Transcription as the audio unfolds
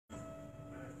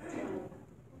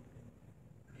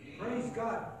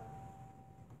God.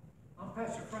 I'm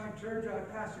Pastor Frank Turja. I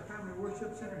pastor Family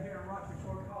Worship Center here in Rocky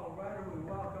Ford, Colorado. We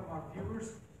welcome our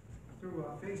viewers through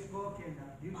Facebook and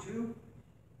YouTube.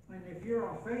 And if you're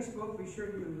on Facebook, be sure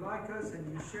you like us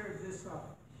and you share this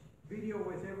video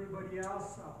with everybody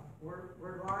else.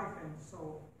 We're live, and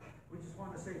so we just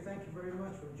want to say thank you very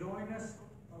much for joining us.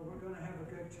 We're going to have a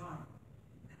good time.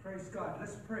 Praise God.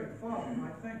 Let's pray. Father,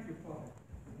 I thank you, Father.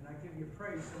 And I give you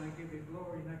praise, and I give you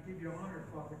glory, and I give you honor,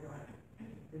 Father God.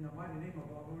 In the mighty name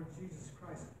of our Lord Jesus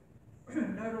Christ.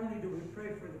 Not only do we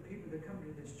pray for the people that come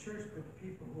to this church, but the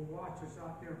people who watch us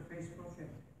out there on Facebook and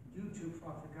YouTube,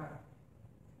 Father God.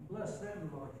 Bless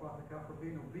them, Lord, Father God, for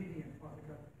being obedient, Father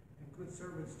God, and good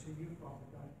servants to you, Father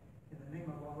God. In the name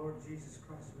of our Lord Jesus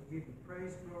Christ, we give you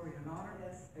praise, glory, and honor.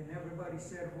 Yes. And everybody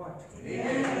said what?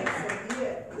 Amen.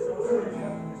 Yes. Let's also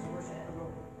have this worship the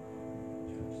Lord.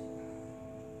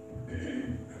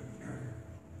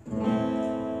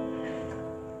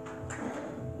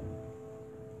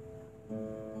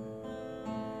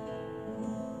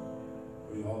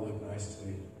 We all look nice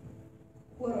today.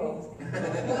 Well.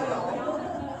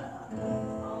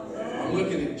 I'm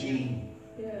looking at Gene.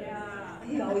 Yeah.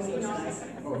 He always looks nice.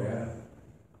 Oh, yeah.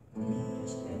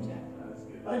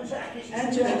 And Jackie.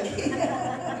 And Jackie.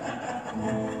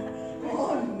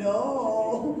 Oh, no.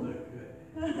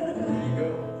 There you go.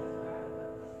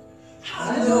 I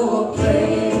know a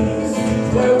place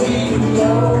where we can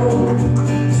go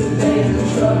to lay the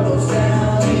troubles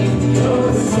down in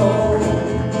your soul.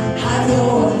 I know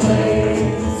a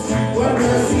place where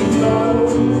mercy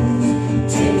flows.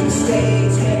 Take the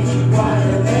stage, make you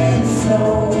whiter than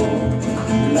snow.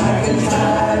 Like a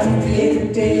tide,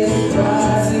 it is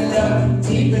rising up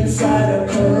deep inside a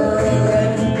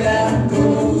current that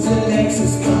goes and makes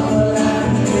us come alive.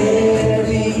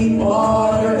 Living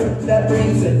water that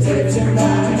brings the dead to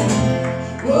life.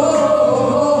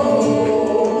 Whoa,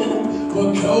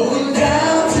 we're going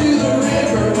down to the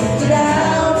river,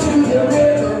 down to the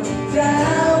river,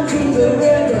 down to the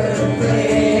river to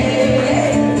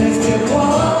pray. Let's get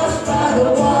washed by the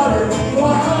water,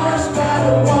 washed by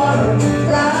the water,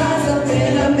 rise up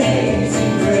in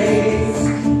amazing grace.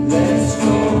 Let's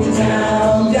go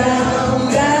down, down,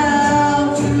 down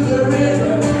to the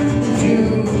river. You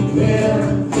will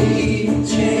be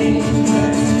changed.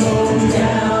 Let's go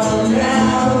down,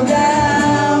 down,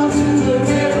 down to the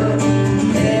river.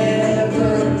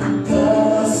 Never the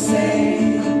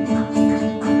same.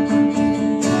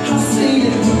 I've seen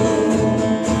it move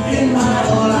in my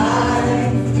whole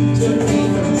life. Took me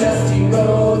from dusty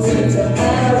roads into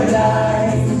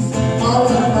paradise. All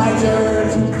of my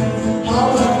dirt,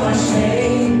 all of my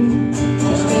shame,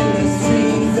 washed in the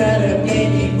streams that have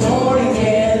made me born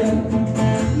again.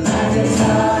 Like a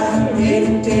tide,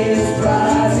 it is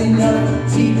rising up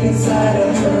deep inside a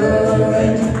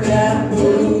current that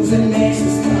moves and makes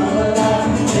us come alive.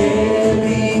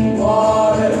 Living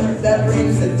water that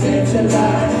brings the dead to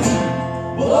life.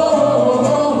 Whoa,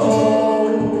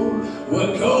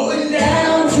 we're going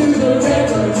down to the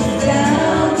river,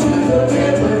 down to the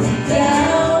river,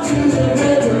 down to the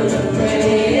river to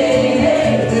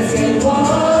pray. Let's get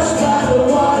washed by the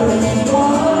water,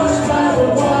 washed by the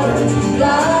water,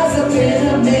 rise up in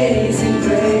amazing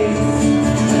grace.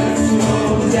 Let's go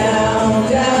down,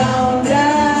 down,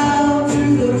 down to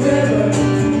the river.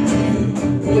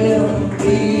 You will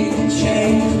be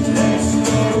changed. Let's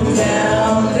go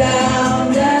down, down,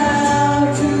 down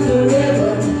to the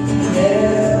river.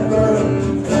 Never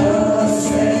the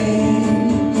same.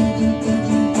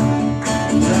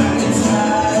 Like a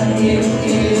tide, it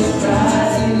is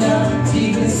rising up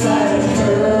deep inside a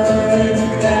current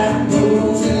that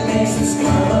moves and makes us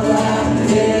come alive.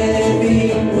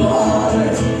 Living water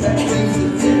that brings the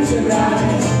dead to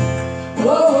life.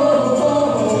 Whoa,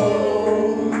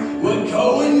 we're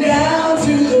going down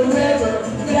to the river,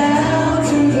 down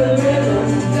to the river,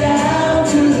 down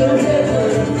to the river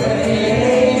to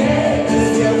pray.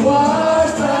 Let's get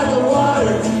washed by the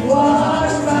water,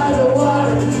 washed by the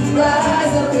water,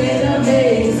 rise up in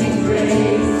amazing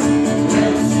grace.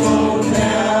 Let's go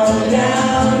down,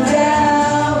 down,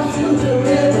 down to the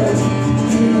river.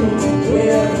 You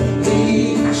will be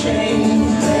changed.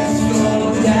 Let's go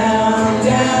down,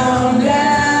 down,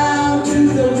 down to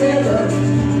the river.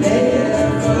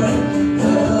 Never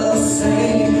the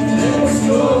same. Let's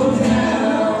go down.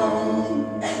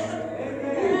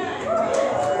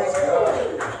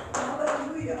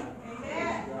 Hallelujah.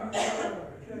 Amen.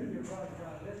 Thank you, Father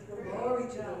God. Let's go. Glory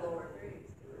to the Lord.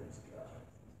 Praise God.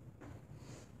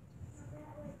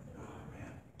 Oh,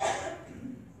 man.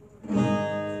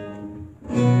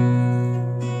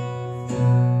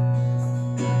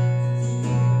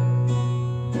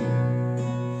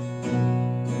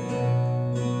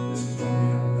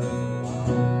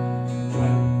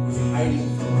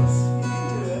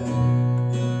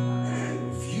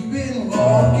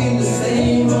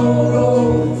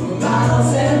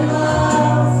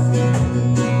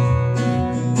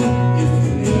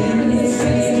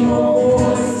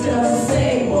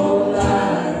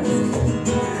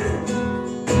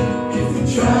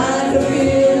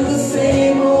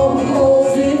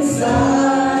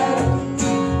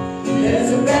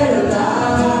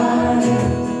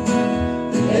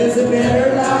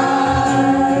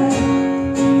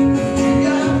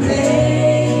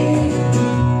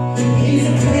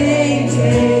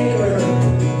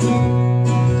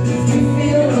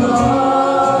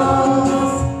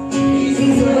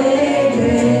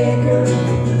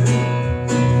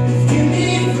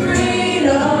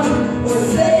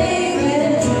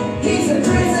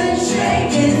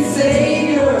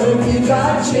 you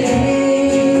got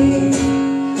chains.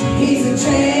 He's a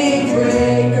chain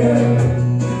breaker.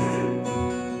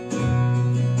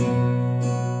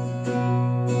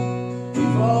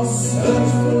 We've all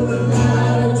searched for the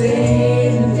light of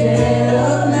day in the dead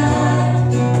of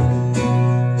night.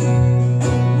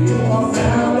 We've all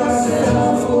found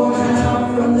ourselves worn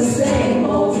out from the same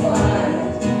old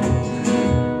fight.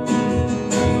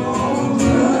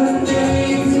 Running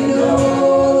things you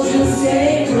know just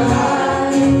ain't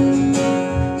right.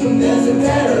 But there's a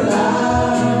better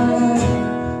life.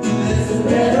 There's a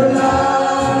better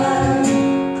life.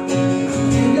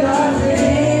 You got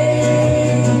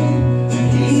rain.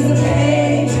 He's a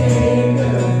pain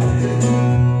taker.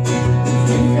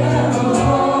 You got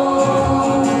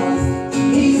lost.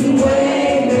 He's a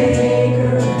way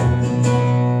maker.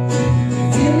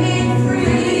 You need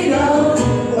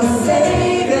freedom or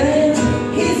saving.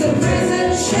 He's a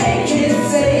prison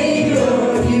shaking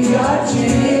savior. You got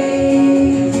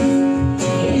chains.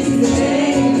 He's the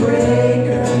chain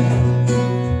breaker.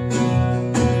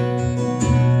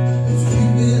 If you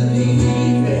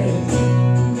believe it,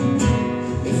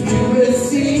 if you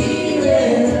receive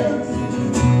it,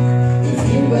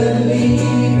 if you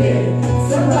believe it,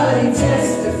 somebody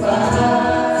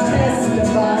testify,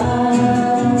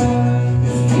 testify.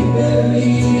 If you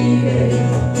believe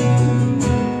it,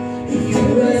 if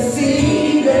you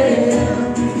receive it,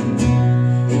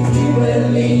 if you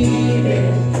believe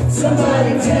it,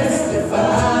 somebody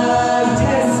testify,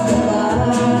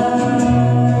 testify.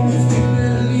 If you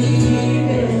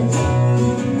believe it,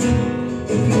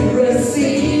 if you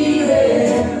receive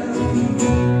it,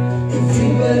 if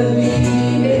you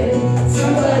believe it,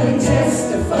 somebody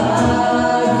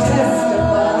testify,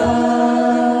 testify.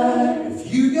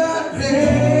 If you got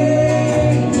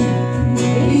pain,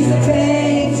 he's a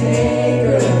pain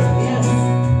taker.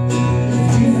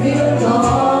 If you feel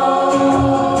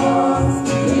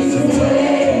lost, he's a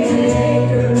way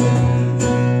maker.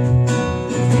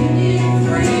 If you need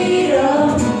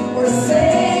freedom or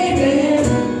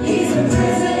saving, he's a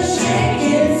prison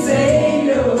shaking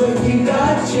savior. If you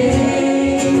got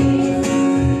chains,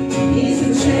 he's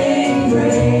a chain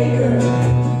breaker.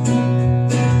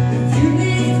 If you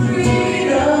need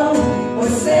freedom or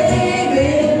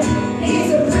saving,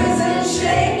 he's a prison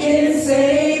shaking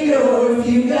savior. If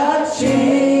you got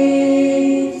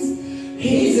chains,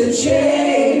 he's a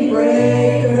chain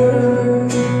breaker.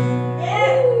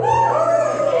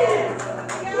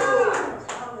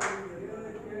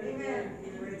 Amen.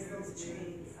 He breaks those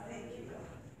chains. Thank you.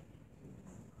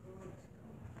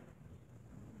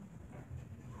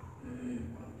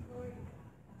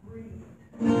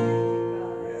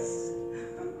 Yes.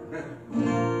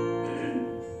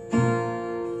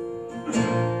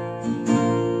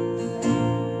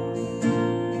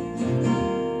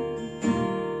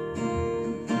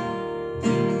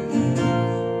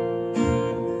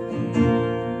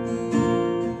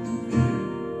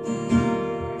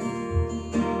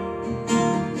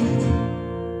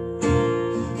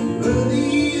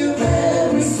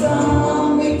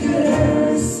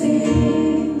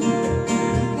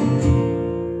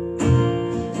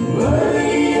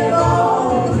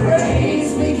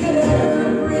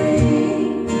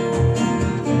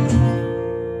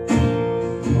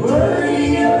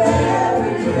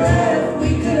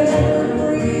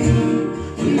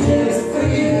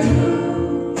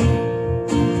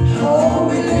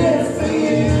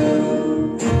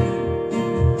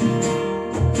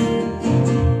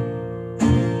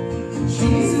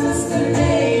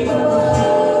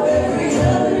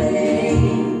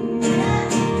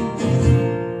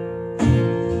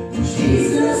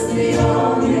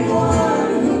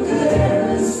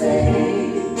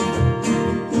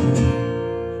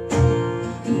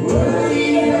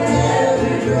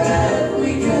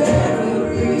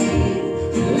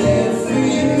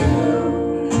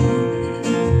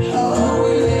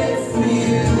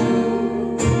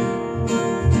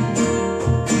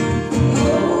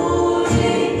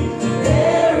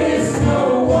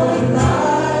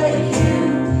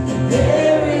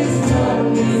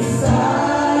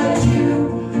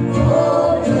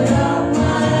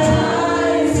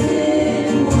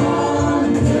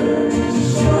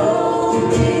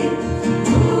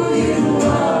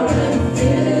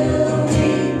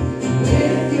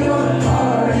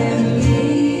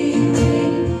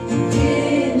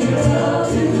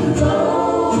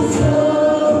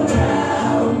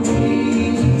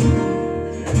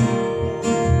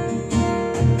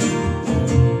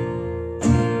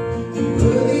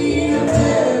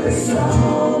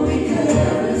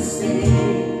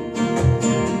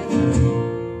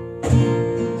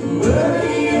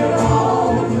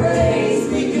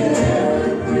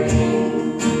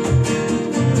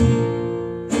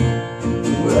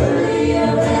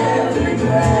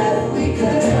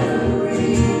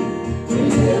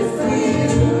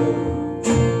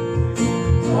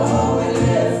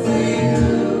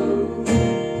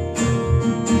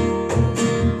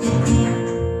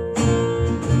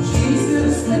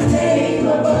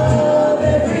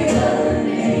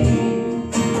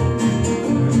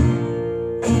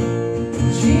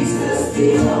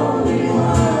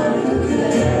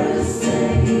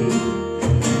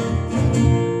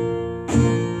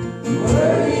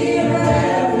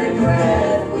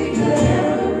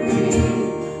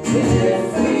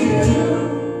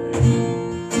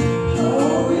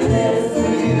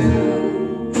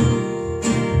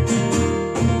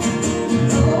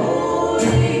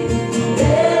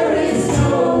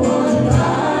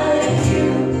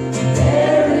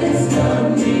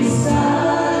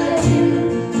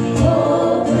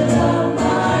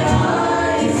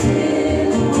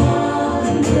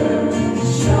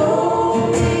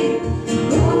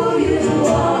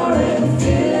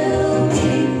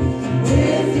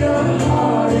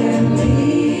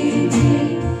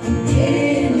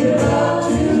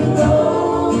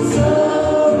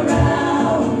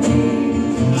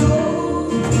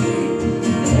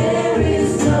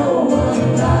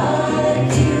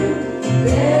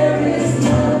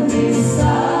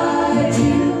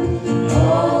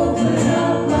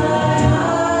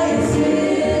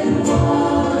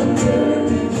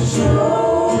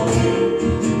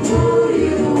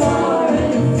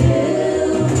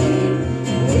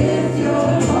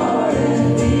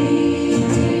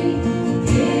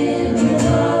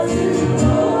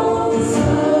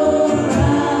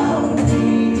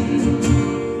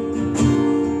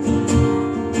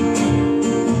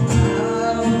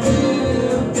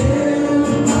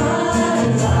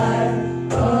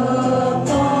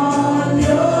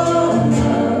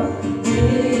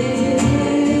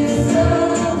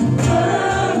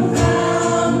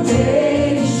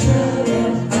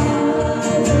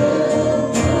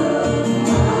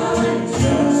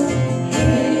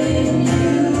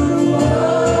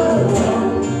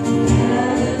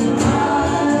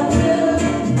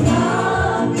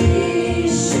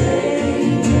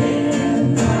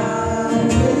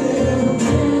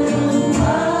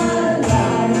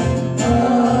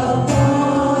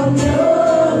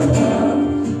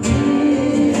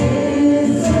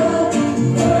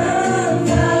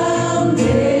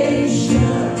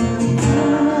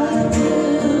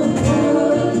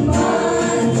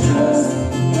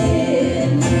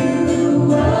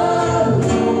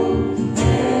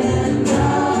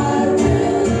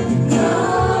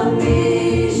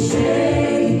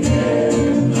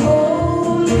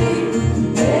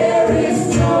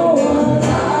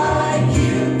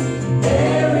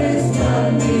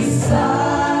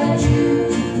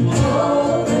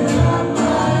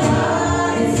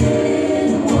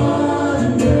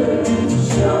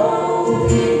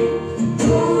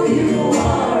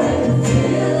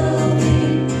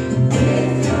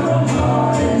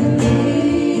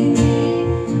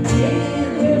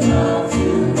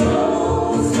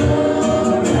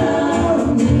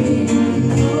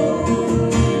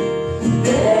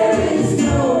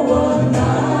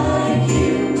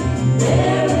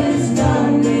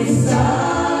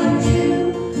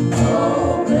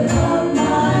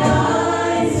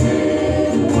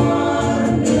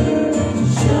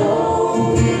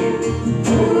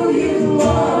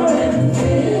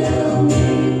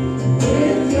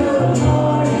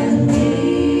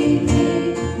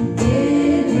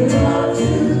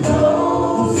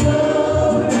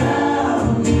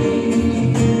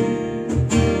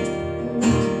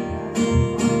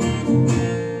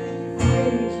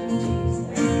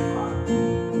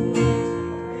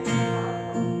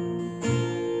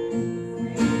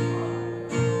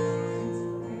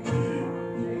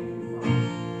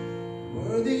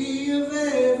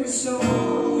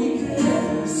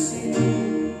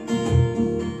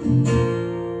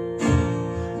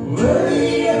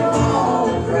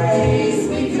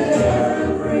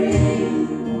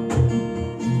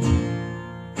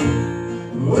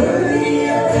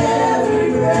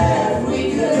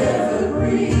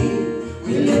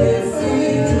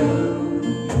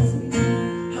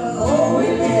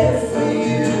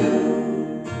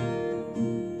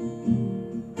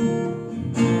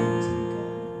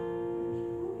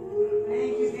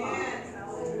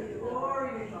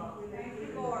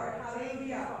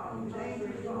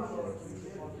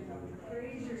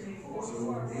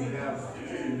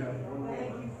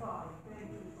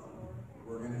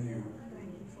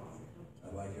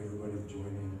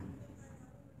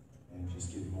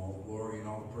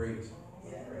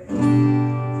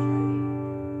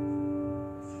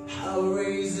 I'll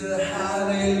raise a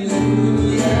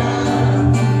hallelujah.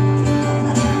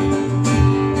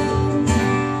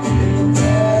 In the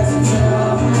presence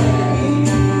of my enemy,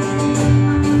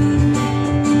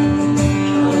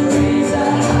 I'll raise a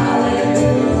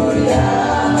hallelujah.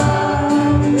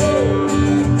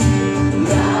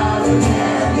 Louder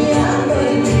than the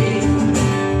unbelief,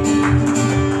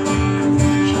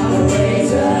 I'll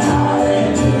raise a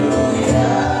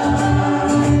hallelujah.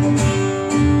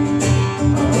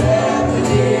 A weapon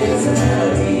is a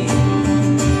melody,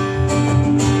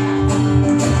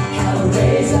 I'll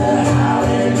raise a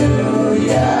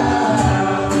hallelujah.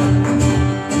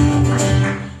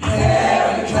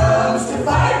 Heaven comes to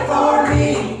fight for me,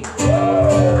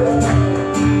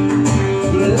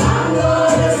 but I'm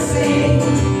gonna sing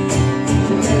in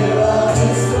the middle of the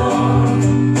storm.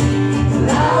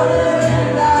 Louder and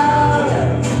louder,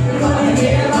 you're gonna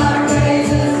hear my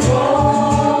praises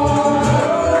roar.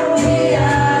 From the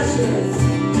ashes,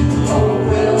 hope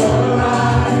will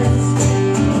arise.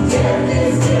 Death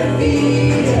is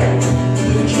defeated,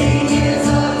 the King is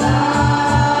alive.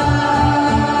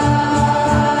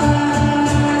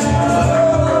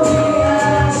 From the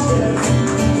ashes,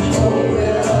 hope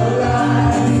will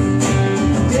arise.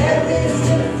 Death is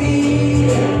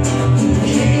defeated, the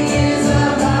King is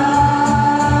alive.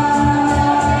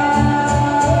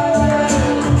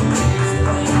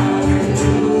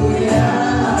 Hallelujah.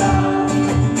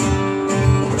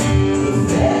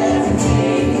 With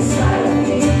everything inside of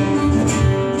me,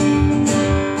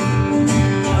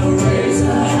 I'll raise a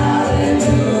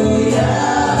hallelujah.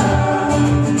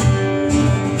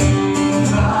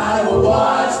 I will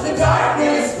watch the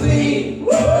darkness flee.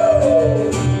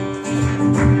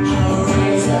 I'll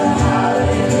raise a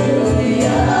hallelujah.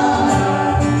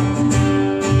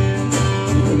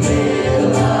 In the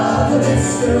middle of the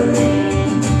mystery,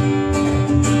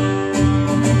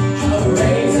 I'll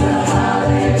raise a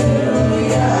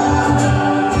hallelujah.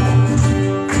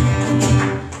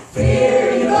 Fear,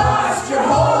 you lost your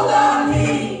hold on me.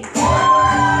 Well,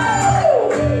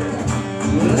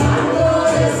 I'm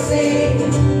gonna sing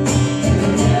in the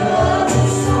middle of the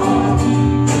storm.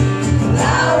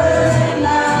 Louder and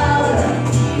louder,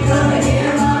 you're gonna hear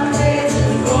my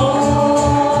praises roar.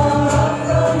 Up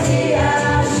from the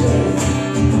ashes,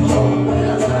 hope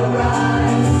will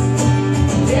arise.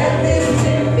 Death is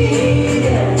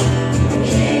defeated, the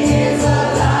King is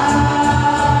alive.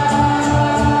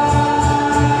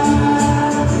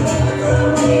 From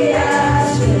the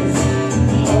ashes,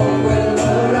 hope will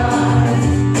arise.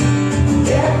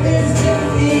 Death is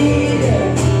defeated,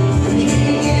 the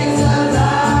King is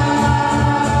alive.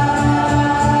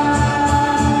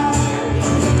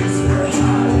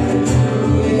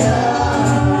 Hallelujah.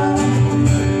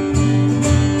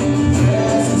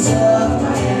 Presence of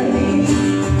my enemy,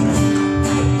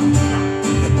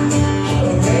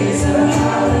 I'll raise a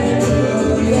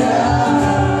hallelujah.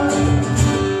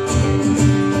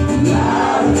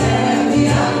 Louder than the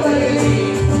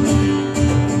unbelief,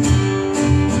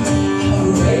 I'll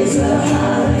raise a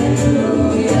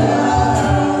hallelujah.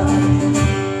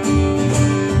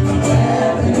 A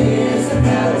weapon is a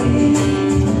melody,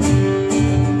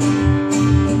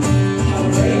 I'll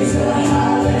raise a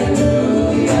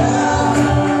hallelujah.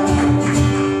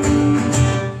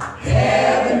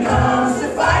 Heaven comes to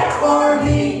fight for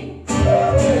me,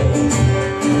 well,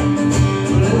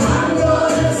 I'm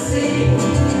gonna sing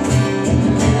in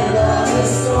the middle of the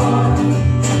storm.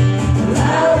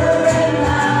 Louder and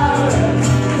louder,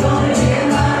 gonna hear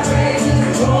my praises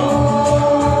roar.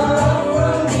 Up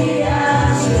from the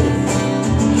ashes,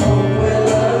 hope will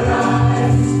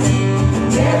arise.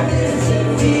 Death is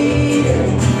defeated,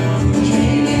 the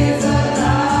King is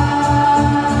alive.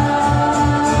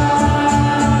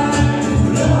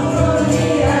 Up from the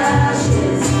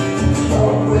ashes,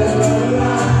 hope will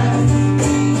arise.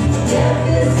 Death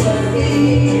is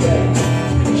defeated,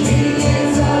 the King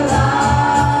is alive.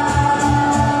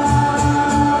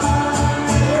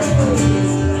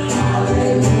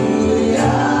 Hallelujah.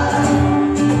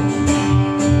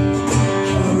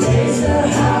 I'll raise a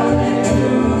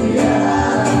hallelujah.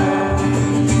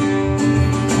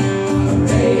 I'll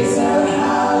raise a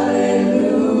hallelujah.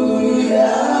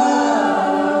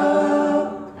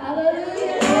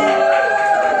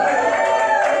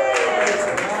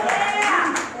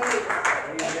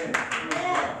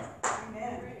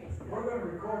 We're gonna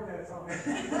record that song. It's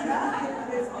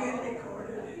been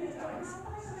recorded.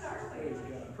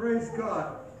 Praise God.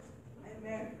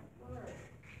 Amen.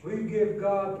 We give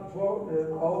God all the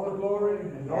glory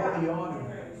and all the honor.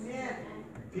 Amen.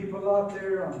 People out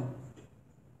there on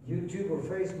YouTube or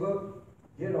Facebook,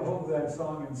 get a hold of that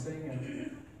song and sing it.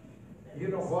 You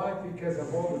know why? Because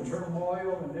of all the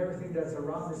turmoil and everything that's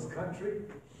around this country.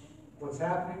 What's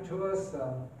happening to us,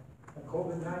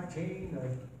 COVID-19,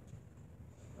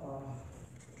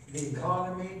 the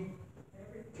economy,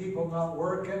 people not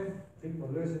working, people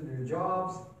losing their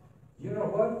jobs. You know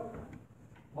what?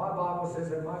 My Bible says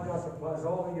that my God supplies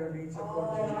all your needs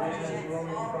according to His riches and glory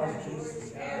in Christ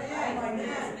Jesus.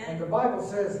 And the Bible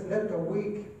says, let the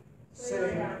weak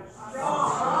say,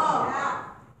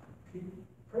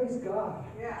 praise God.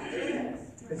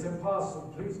 It's impossible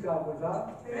to please God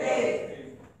without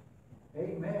faith.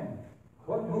 Amen.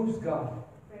 What moves God?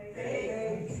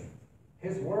 Faith.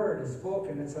 His word is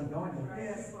spoken, it's anointed.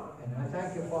 And I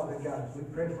thank you, Father God. We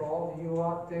pray for all of you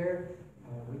out there.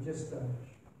 We just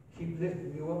keep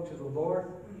lifting you up to the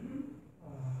Lord.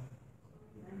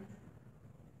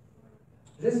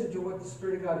 Listen to what the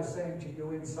Spirit of God is saying to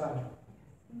you inside.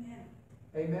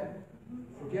 Amen.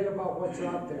 Forget about what's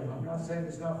out there. I'm not saying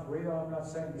it's not for real. I'm not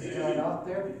saying it's not out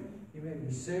there. You may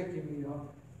be sick.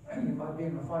 You might be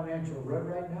in a financial rut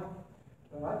right now.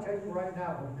 But I tell you right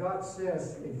now, when God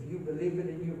says, if you believe it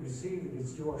and you receive it,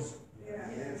 it's yours.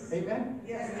 Yes. Amen?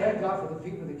 Yes. Thank God for the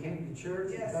people that came to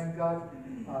church. Yes. Thank God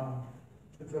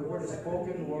if the word is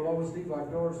spoken, we'll always leave our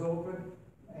doors open.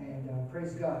 And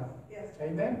praise God. Yes.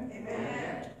 Amen?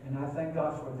 Amen. And I thank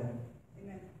God for that.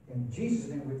 Amen. In Jesus'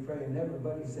 name we pray, and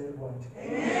everybody said what?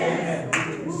 Amen. Amen. We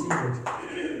can receive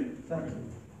it. Thank you.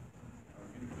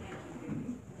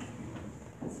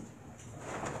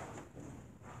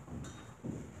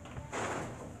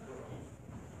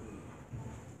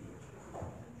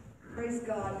 Praise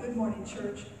God. Good morning,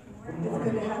 church. It's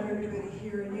good to have everybody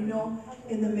here. And you know,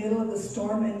 in the middle of the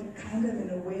storm, and kind of in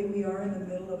a way we are in the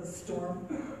middle of a storm,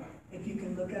 if you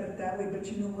can look at it that way. But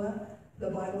you know what? The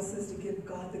Bible says to give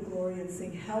God the glory and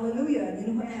sing hallelujah. And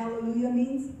you know what hallelujah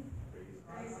means?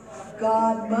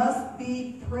 God must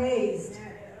be praised.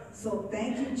 So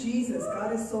thank you, Jesus.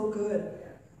 God is so good.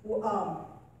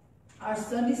 Well, our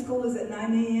Sunday school is at 9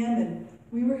 a.m. and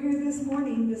we were here this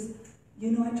morning.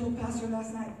 I told Pastor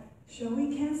last night, shall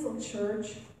we cancel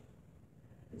church?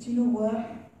 But you know what?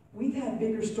 We've had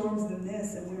bigger storms than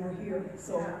this and we were here.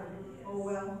 So, oh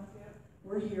well,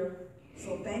 we're here.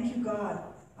 So thank you, God.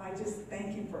 I just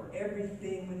thank you for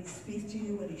everything. When He speaks to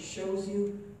you, when He shows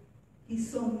you.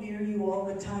 He's so near you all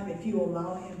the time if you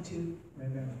allow Him to.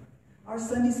 Amen. Our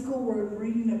Sunday school,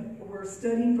 we're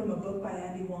studying from a book by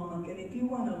Andy Womack. And if you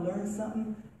want to learn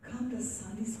something, come to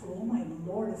Sunday school. Oh my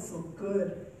Lord, it's so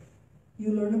good.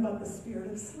 You learn about the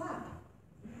spirit of slap.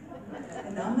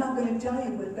 And I'm not going to tell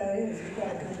you what that is. You've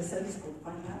got to come to Sunday school to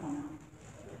find that one out.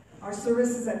 Our service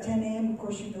is at 10 a.m. Of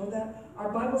course, you know that.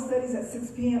 Our Bible studies at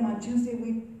 6 p.m. on Tuesday.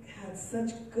 We've had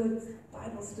such good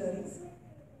Bible studies.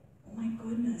 Oh my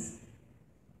goodness.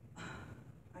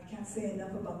 I can't say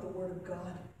enough about the Word of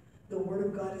God. The Word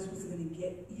of God is what's going to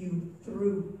get you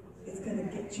through. It's going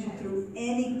to get you through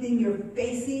anything you're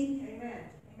facing. Amen.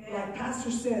 Like Pastor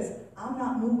says, I'm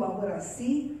not moved by what I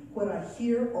see, what I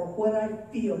hear, or what I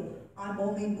feel. I'm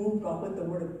only moved by what the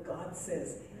Word of God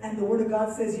says. And the Word of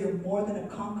God says you're more than a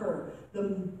conqueror.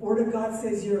 The Word of God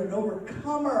says you're an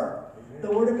overcomer.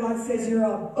 The Word of God says you're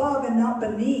above and not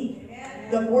beneath.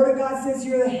 The Word of God says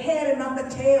you're the head and not the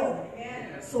tail.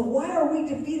 So why are we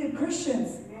defeated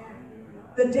Christians?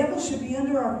 The devil should be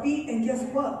under our feet, and guess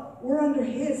what? We're under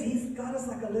his. He's got us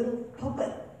like a little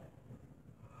puppet,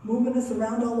 moving us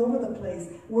around all over the place.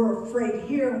 We're afraid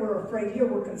here, we're afraid here,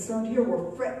 we're concerned here,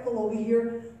 we're fretful over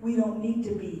here. We don't need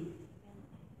to be,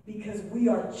 because we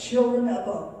are children of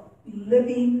a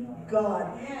living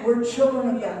God. We're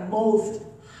children of the Most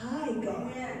High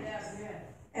God.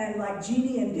 And like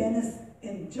Jeannie and Dennis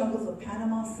in Jungles of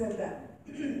Panama said that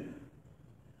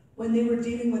when they were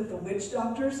dealing with the witch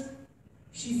doctors,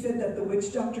 she said that the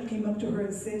witch doctor came up to her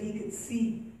and said he could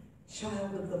see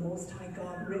child of the Most High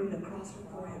God written across her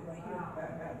forehead right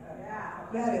here.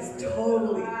 That is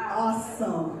totally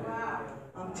awesome.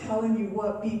 I'm telling you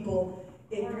what, people,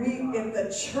 if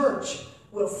the church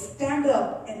will stand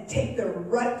up and take their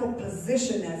rightful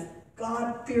position as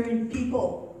God-fearing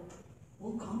people,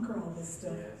 we'll conquer all this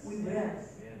stuff. We will.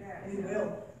 We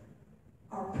will.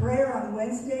 Our prayer on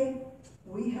Wednesday,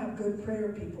 we have good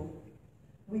prayer people.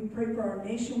 We pray for our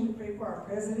nation. We pray for our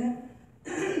president.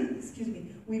 Excuse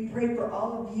me. We pray for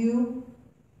all of you.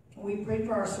 We pray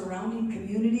for our surrounding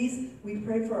communities. We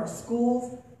pray for our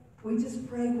schools. We just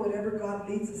pray whatever God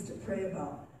leads us to pray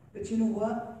about. But you know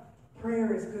what?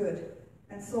 Prayer is good.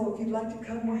 And so if you'd like to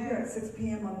come, we're here at 6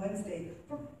 p.m. on Wednesday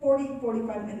for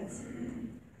 45 minutes.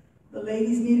 The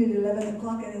ladies meet at 11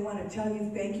 o'clock, and they want to tell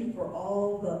you thank you for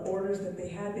all the orders that they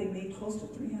had. They made close to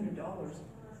 $300.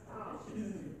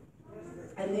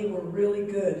 And they were really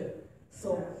good.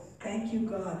 So thank you,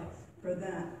 God, for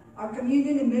that. Our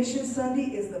Communion and Mission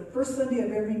Sunday is the first Sunday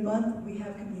of every month we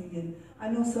have communion. I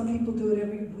know some people do it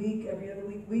every week, every other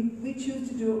week. We choose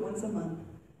to do it once a month.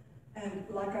 And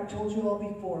like I told you all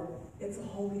before, it's a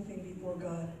holy thing before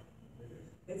God.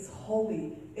 It's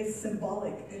holy. It's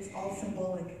symbolic. It's all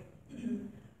symbolic.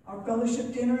 Our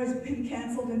fellowship dinner has been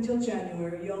canceled until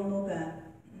January. You all know that.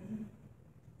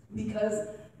 Because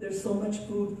there's so much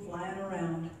food flying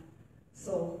around.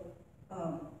 So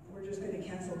we're just going to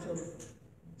cancel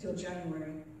till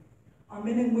January. Our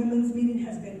men and women's meeting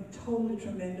has been totally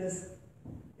tremendous.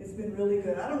 It's been really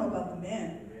good. I don't know about the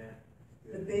men.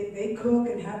 But they cook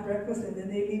and have breakfast, and then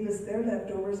they leave us their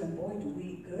leftovers, and boy, do we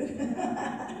eat good.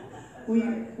 we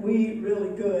eat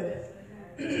really good.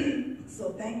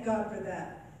 So thank God for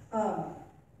that.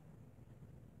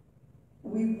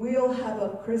 We will have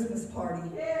a Christmas party.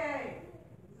 Yay!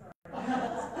 We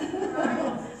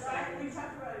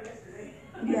talked about it yesterday.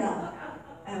 Yeah.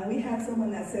 And we had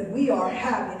someone that said, we are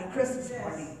having a Christmas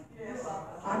party. Yes.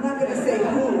 I'm not going to say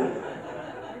who.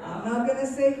 I'm not going to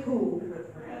say who.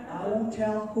 I won't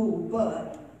tell who,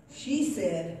 but she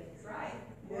said,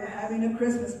 we're having a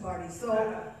Christmas party.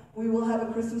 So we will have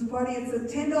a Christmas party. It's a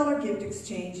 $10 gift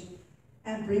exchange,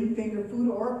 and bring finger food,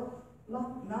 or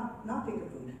not finger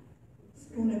food,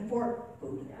 spoon and fork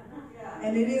food.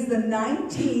 And it is the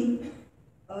 19th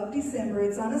of December.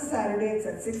 It's on a Saturday. It's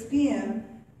at 6 p.m.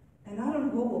 And I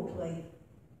don't know what we'll play.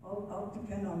 I'll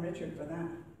depend on Richard for that.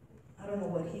 I don't know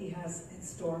what he has in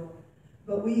store.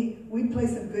 But we play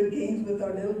some good games with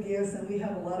our little gifts, and we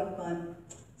have a lot of fun.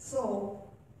 So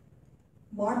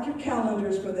mark your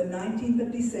calendars for the 19th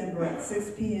of December at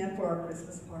 6 p.m. for our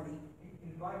Christmas party.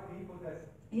 Invite people that...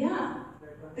 Yeah.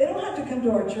 They don't have to come to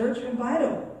our church. Invite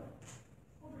them.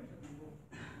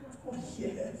 Oh,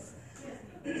 yes.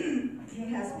 He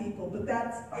has people. But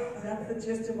that's the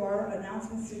gist of our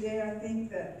announcements today. I think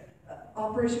that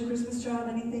Operation Christmas Child,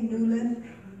 anything new, Lynn?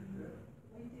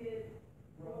 We did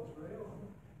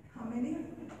How many?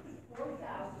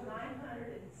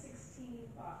 4,916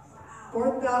 boxes.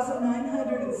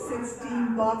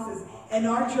 4,916 boxes. And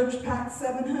our church packed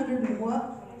 700 and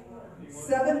what?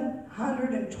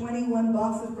 721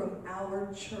 boxes from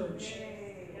our church.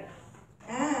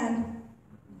 And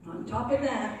on top of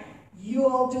that, you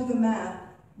all do the math,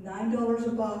 $9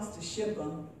 a box to ship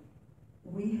them.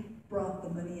 We brought the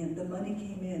money in. The money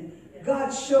came in.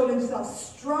 God showed himself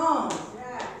strong.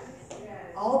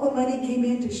 All the money came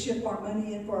in to ship our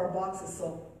money in for our boxes.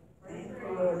 So thank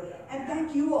the Lord. And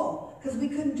thank you all, because we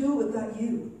couldn't do it without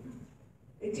you.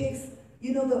 It takes,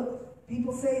 the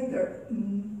people say there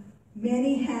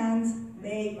many hands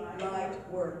make light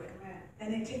work.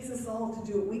 And it takes us all to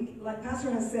do it. Like Pastor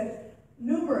has said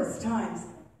numerous times,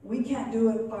 we can't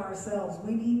do it by ourselves.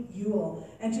 We need you all.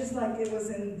 And just like it was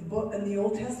in the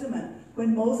Old Testament,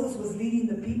 when Moses was leading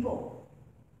the people,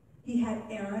 he had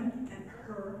Aaron and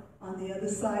Hur on the other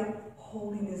side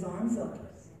holding his arms up.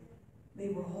 They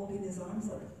were holding his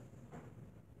arms up.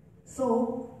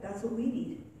 So that's what we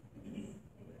need.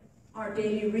 Our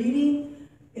daily reading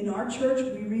in our church,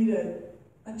 we read a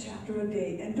chapter a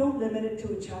day. And don't limit it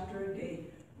to a chapter a day.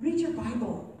 Read your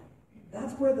Bible.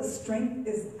 That's where the strength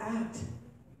is at.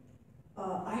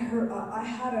 I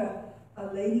had a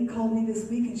lady call me this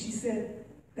week, and she said,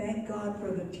 thank God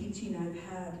for the teaching I've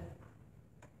had.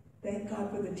 Thank God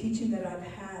for the teaching that I've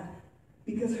had.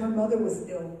 Because her mother was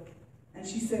ill. And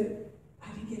she said,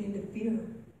 I didn't get into fear.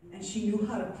 And she knew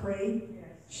how to pray.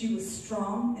 She was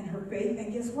strong in her faith.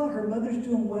 And guess what? Her mother's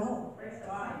doing well.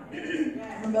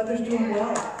 Her mother's doing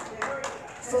well.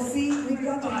 So see, we've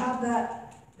got to have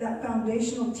that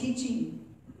foundational teaching.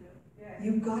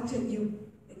 You've got to,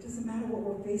 it doesn't matter what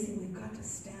we're facing, we've got to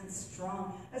stand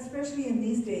strong. Especially in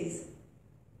these days.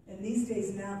 In these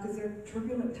days now, because there are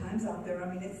turbulent times out there.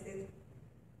 I mean, it's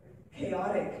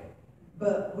chaotic.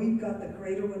 But we've got the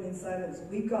greater one inside of us.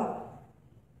 We've got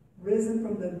risen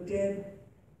from the dead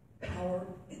power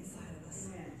inside of us.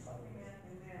 Amen.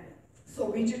 So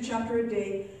read your chapter a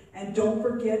day, and don't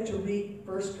forget to read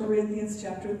 1 Corinthians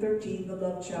chapter 13, the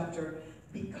love chapter,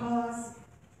 because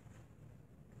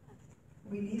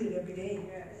we need it every day.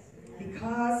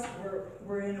 Because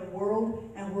we're in a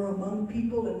world and we're among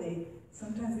people, and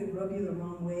sometimes they rub you the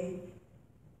wrong way,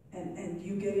 and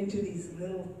you get into these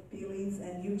little feelings,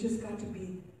 and you just got to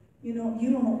be, you don't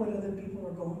know what other people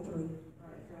are going through.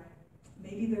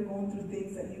 Maybe they're going through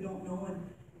things that you don't know,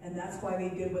 and that's why they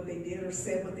did what they did or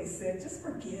said what they said. Just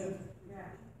forgive.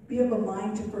 Be of a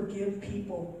mind to forgive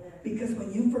people. Because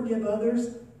when you forgive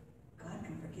others, God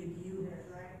can forgive you.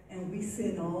 And we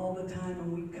sin all the time,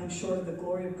 and we come short of the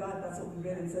glory of God. That's what we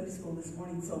read in Sunday school this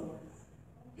morning. So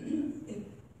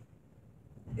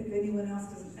if anyone else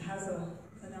has an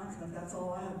announcement, that's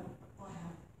all I have.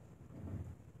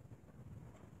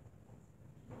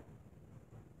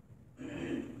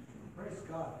 Praise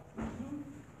God.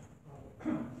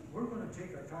 We're going to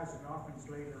take our tithes and offerings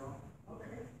later on.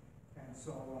 Okay. And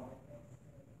so,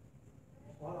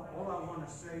 all I want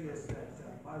to say is that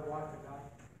my wife and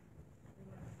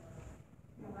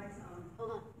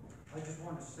I just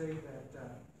want to say that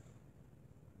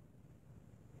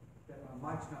that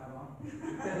my mic's not on.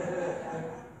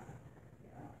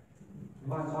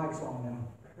 My mic's on now.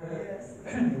 Yes.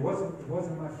 It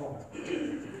wasn't my fault.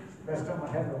 Last time I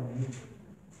had it on mute.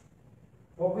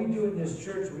 What we do in this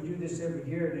church, we do this every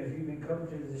year, and if you've been coming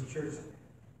to this church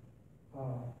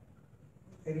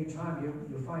anytime,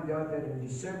 you'll find out that in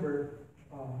December,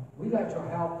 we like to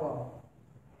help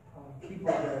people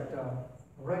that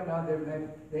right now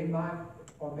they might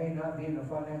or may not be in a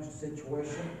financial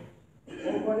situation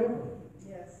or whatever.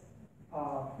 Yes.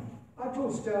 I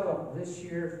told Stella this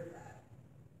year,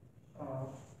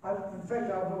 in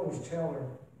fact, I would always tell her,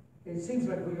 it seems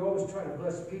like we always try to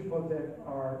bless people that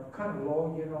are kind of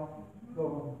low,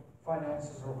 low in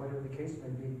finances or whatever the case may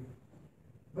be.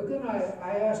 But then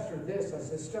I asked her this, I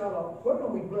said, Stella, why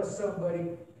don't we bless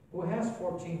somebody who has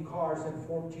 14 cars and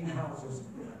 14 houses?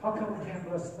 How come we can't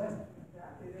bless them?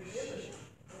 Exactly. They're givers.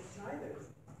 They're tithers.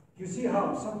 You see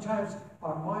how sometimes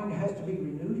our mind has to be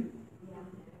renewed?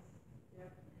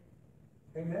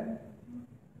 Amen?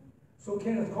 So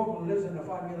Kenneth Copeland lives in a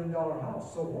 $5 million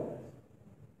house, so what?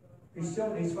 He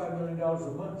still needs $5 million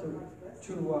a month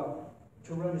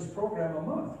to run his program a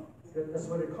month. That's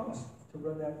what it costs to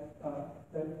run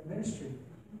that ministry.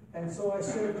 And so I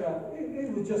said,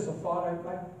 it was just a thought.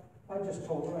 I just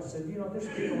told her, I said, there's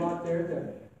people out there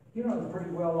that, they're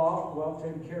pretty well off, well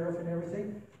taken care of and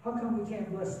everything. How come we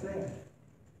can't bless them?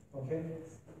 Okay?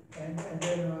 And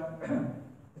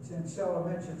then Stella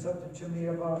mentioned something to me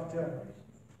about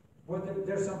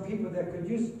there's some people that could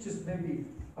use just maybe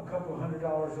a couple of $100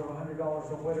 or $100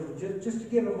 or whatever, just to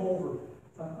get them over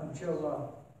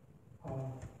until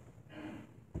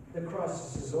the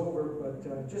crisis is over, but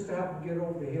just to help them get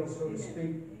over the hill, so to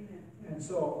speak. And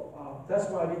so that's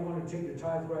why I didn't want to take the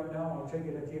tithe right now. I'll take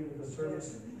it at the end of the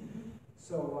service.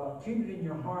 So keep it in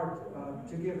your heart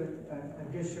to give an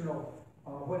additional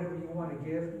whatever you want to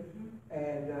give,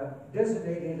 and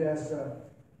designate it as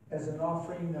an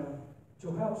offering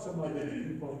to help some other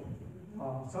people.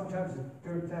 Sometimes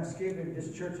during Thanksgiving,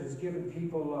 this church has given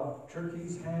people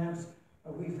turkeys, hams.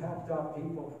 We've helped out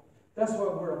people. That's why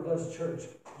we're a blessed church.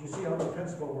 You see how the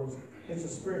principle works. It's a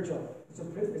spiritual. It's a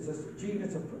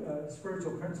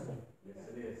spiritual principle. Yes,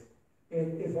 it is.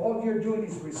 If all you're doing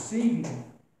is receiving,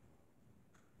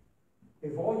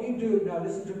 if all you do, now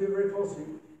listen to me very closely.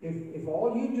 If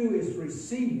all you do is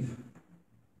receive,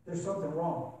 there's something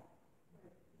wrong.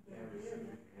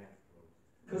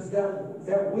 Because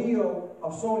that wheel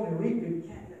of sowing and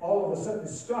reaping, all of a sudden it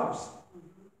stops.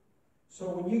 So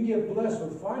when you get blessed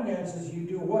with finances, you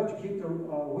do what? To keep the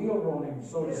wheel rolling,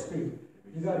 so to speak.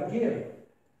 You got to give.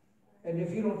 And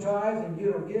if you don't tithe and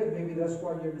you don't give, maybe that's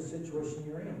why you're in the situation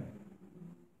you're in.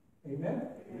 Amen?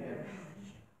 Amen.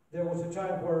 There was a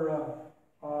time where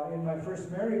in my first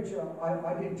marriage,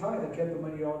 I didn't tithe. I kept the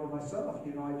money all to myself. I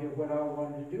did what I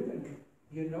wanted to do, and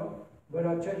But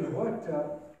I'll tell you what,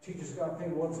 teachers got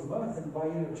paid once a month, and by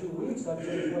 2 weeks, I'll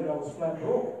tell you what, I was flat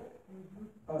broke.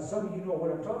 Some of you know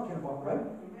what I'm talking about, right?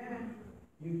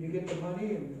 You get the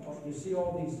money, and you see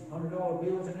all these $100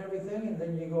 bills and everything, and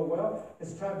then you go, well,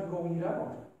 it's time to go eat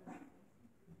out.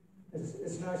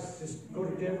 It's nice to just go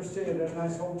to Denver, stay at a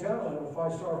nice hotel, a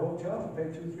 5-star hotel, and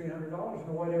pay $200-300 or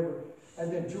whatever.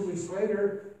 And then 2 weeks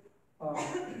later,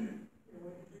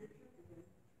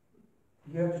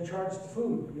 you have to charge the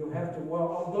food. You have to,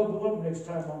 I'll double up next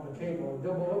time on the cable. I'll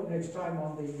double up next time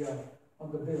on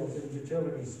the bills and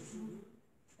utilities.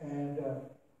 And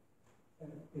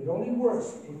it only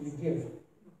works when you give.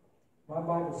 My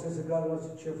Bible says that God loves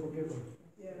a cheerful giver.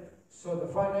 Yes. So the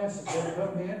finances will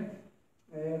come in,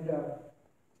 and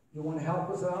you want to help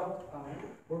us out.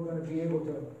 We're going to be able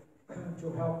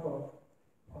to help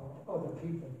other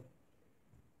people.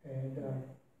 And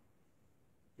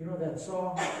that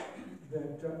song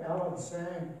that Alan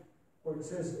sang, where it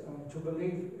says to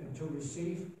believe and to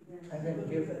receive, and then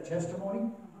give a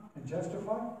testimony and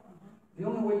testify. The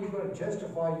only way you're going to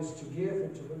testify is to give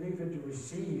and to believe and to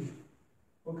receive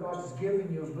what God has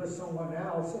given you and bless someone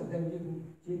else, and then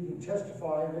you can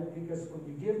testify of it, because when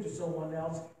you give to someone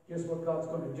else, guess what God's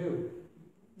going to do?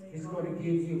 He's going to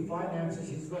give you finances.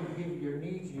 He's going to give you your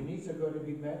needs. Your needs are going to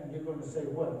be met, and you're going to say,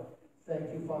 what?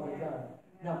 Thank you, Father God.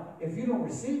 Now, if you don't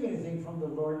receive anything from the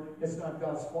Lord, it's not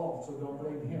God's fault, so don't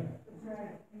blame Him. That's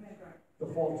right. Amen. The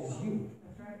fault is you.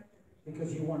 That's right.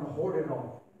 Because you want to hoard it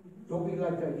all. Don't be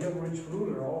like that young rich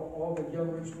ruler. All the young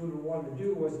rich ruler wanted to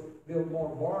do was build more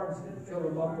barns and fill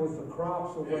them up with the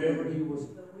crops or whatever he was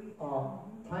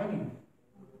planting.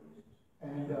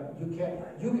 And you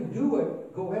can do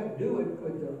it, go ahead and do it,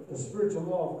 but the spiritual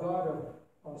law of God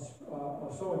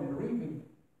of sowing and reaping,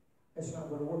 it's not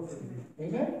going to work for you.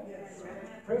 Amen? Yes.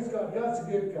 Praise God. God's a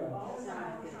good God. All the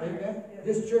time. Amen?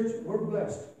 This church, we're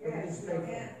blessed. Everything's Yes.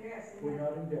 faithful. Yes. We're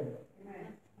not in debt.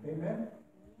 Amen. Amen?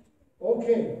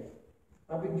 Okay.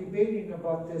 I've been debating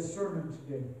about this sermon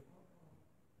today.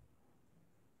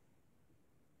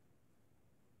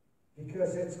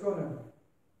 Because it's gonna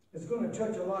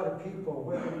touch a lot of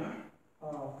people.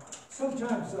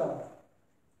 Sometimes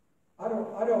I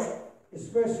don't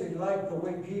especially like the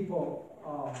way people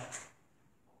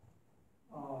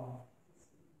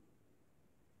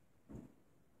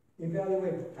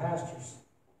evaluate pastors.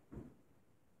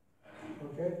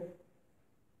 Okay?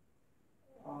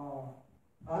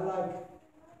 I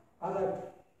like,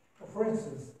 for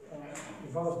instance,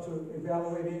 if I was to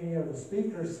evaluate any of the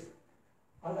speakers,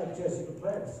 I like Jesse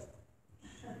Duplantis.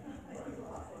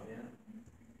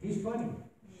 He's funny.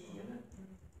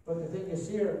 But the thing is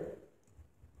here,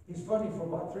 he's funny for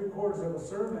about 3/4 of a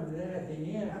sermon, and then at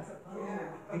the end,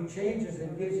 he changes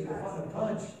and gives you the fun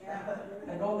punch.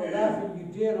 And all the laughing you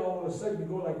did, all of a sudden you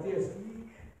go like this.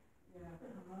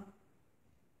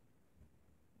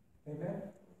 Amen?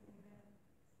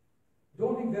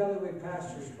 Don't evaluate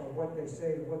pastors by what they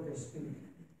say and what they speak.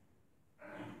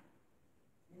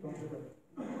 Don't do it.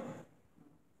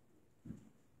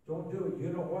 Don't do it. You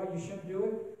know why you shouldn't do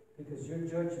it? Because you're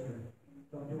judging them.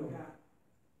 Don't do it.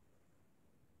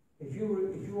 If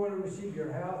you want to receive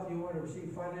your health, you want to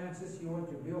receive finances, you want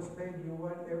your bills paid, you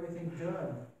want everything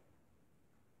done,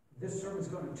 this sermon's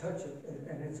going to touch it,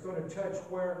 and it's going to touch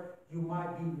where you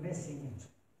might be missing it.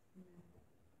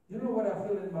 You know what I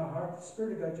feel in my heart? The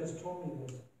Spirit of God just told me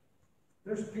this.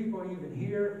 There's people even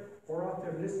here or out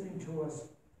there listening to us.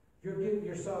 You're getting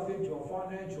yourself into a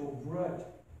financial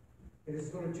rut. And it's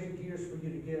going to take years for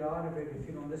you to get out of it if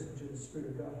you don't listen to the Spirit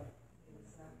of God.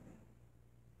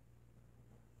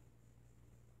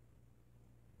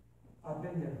 I've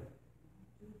been there.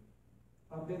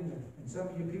 I've been there. And some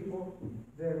of you people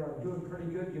that are doing pretty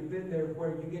good, you've been there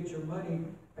where you get your money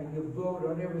and you blow it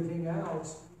on everything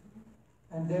else.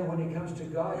 And then when it comes to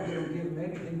God, you don't give him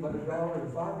anything but $1 or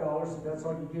 $5, and that's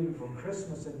all you give him for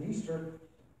Christmas and Easter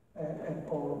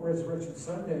or Resurrection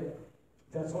Sunday.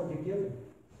 That's all you give him.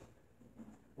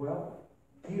 Well,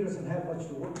 he doesn't have much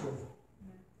to work with.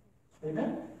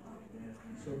 Amen?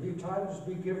 So be tithers,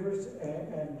 be givers,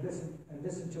 and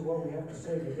listen to what we have to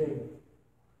say today.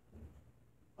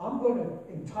 I'm going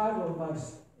to entitle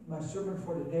my sermon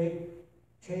for today,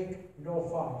 Take No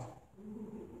Thought.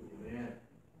 Amen.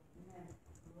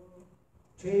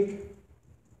 Take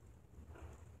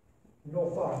no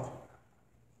thought.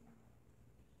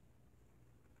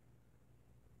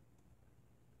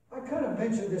 I kind of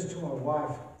mentioned this to my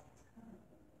wife.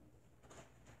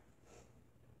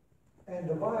 And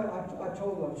the Bible, I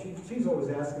told her, she's always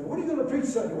asking, what are you going to preach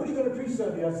Sunday? What are you going to preach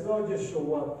Sunday? I said, I'll just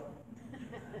show up.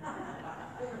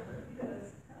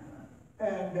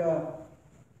 And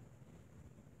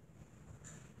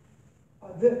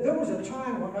there was a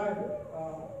time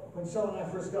when Sal and I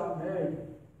first got married,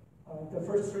 the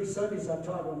first 3 Sundays I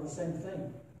taught on the same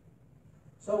thing.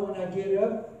 So when I get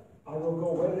up, I will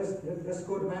go, well, let's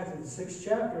go to Matthew the 6th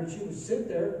chapter, and she would sit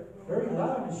there very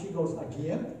loud, and she goes,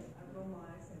 again?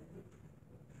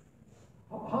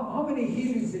 How many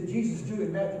healings did Jesus do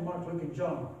in Matthew, Mark, Luke, and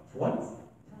John? 1?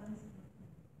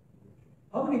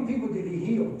 How many people did he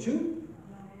heal? 2?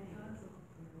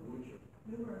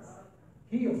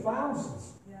 He healed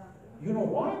thousands. You know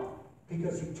why?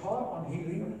 Because he taught on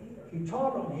healing, he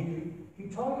taught on healing, he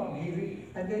taught on healing,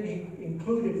 and then he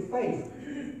included faith.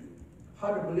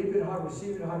 How to believe it, how to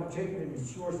receive it, how to take it, and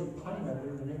it's yours and claim it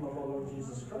in the name of our Lord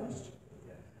Jesus Christ.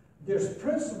 There's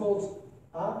principles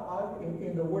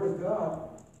in the Word of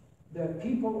God that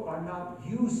people are not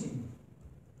using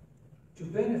to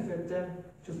benefit them,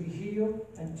 to be healed,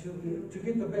 and to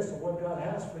get the best of what God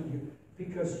has for you.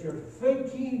 Because you're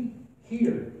thinking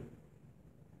here.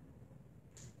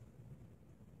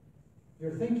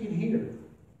 You're thinking here.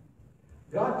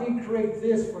 God didn't create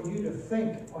this for you to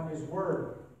think on His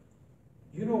Word.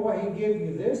 You know why He gave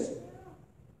you this?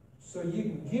 So you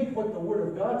can get what the Word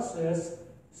of God says,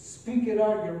 speak it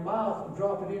out of your mouth, and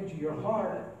drop it into your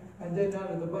heart, and then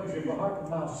out of the abundance of the heart, the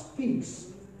mouth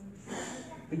speaks.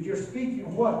 But you're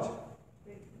speaking what?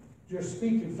 You're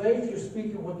speaking faith, you're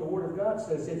speaking what the Word of God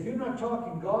says. If you're not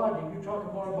talking God and you're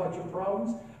talking more about your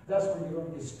problems, that's where you're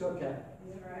going to get stuck at.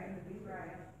 That's right,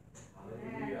 right.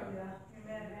 Hallelujah.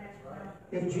 Amen, That's right.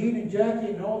 If Gene and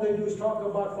Jackie and all they do is talk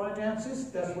about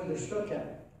finances, that's where they're stuck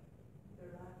at.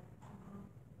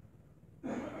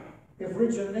 If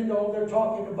Rich and Linda, all they're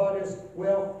talking about is,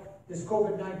 well, this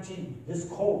COVID-19, this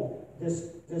cold,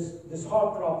 this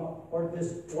heart problem, or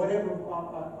this whatever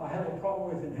I have a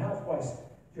problem with in health-wise,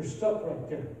 you're stuck right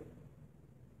there.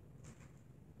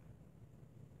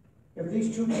 If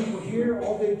these two people here,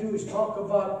 all they do is talk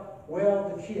about,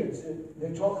 well, the kids,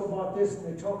 they talk about this,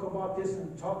 and they talk about this,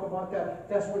 and they talk about that,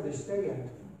 that's where they stay at.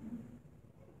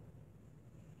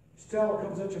 Stella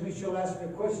comes up to me, she'll ask me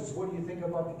questions, what do you think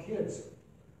about the kids?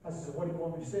 I said, what do you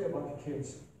want me to say about the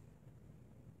kids?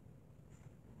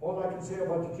 All I can say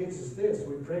about the kids is this,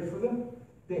 we pray for them,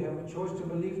 they have a choice to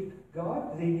believe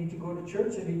God, they need to go to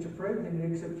church, they need to pray, they need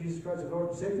to accept Jesus Christ as Lord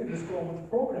and Savior, and just go on with the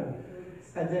program.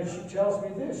 And then she tells me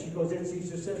this, she goes, it's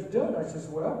easier said than done. I says,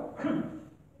 well,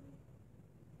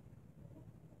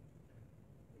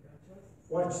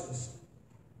 watch this.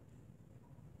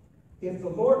 If the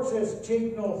Lord says,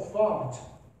 take no thought,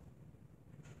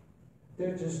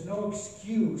 there's just no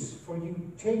excuse for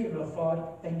you taking a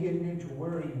thought and getting into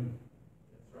worrying.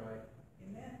 That's right.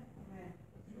 Amen.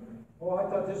 Amen. Oh, I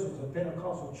thought this was a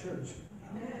Pentecostal church.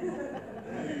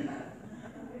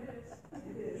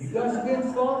 You guys have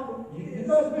been taught, you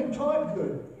guys have been taught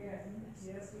good. Yes,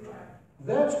 yes, we are.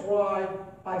 That's why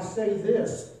I say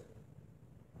this.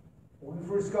 When we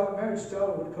first got married,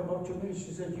 Stella would come up to me and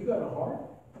she said, you got a heart?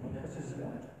 I said, yeah.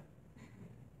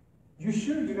 You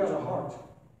sure you got a heart?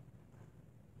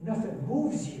 Nothing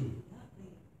moves you.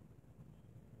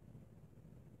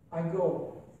 I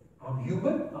go, I'm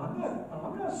human.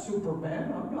 I'm not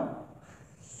Superman. I'm not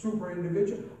super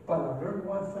individual. But I learned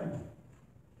one thing.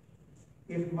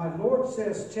 If my Lord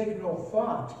says, take no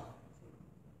thought.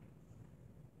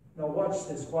 Now watch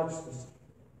this, watch this.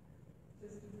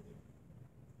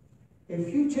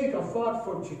 If you take a thought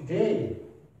for today,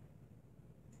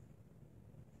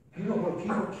 you know where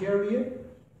people carry it?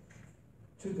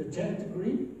 To the 10th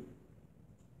degree.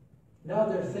 Now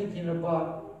they're thinking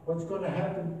about what's going to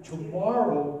happen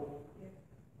tomorrow.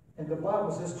 And the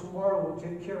Bible says tomorrow will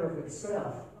take care of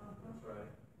itself. That's right.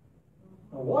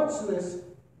 Now watch this.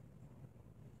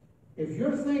 If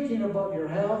you're thinking about your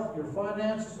health, your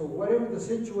finances, or whatever the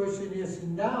situation is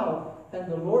now,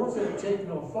 and the Lord said take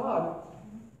no thought,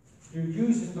 you're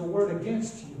using the word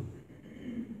against you.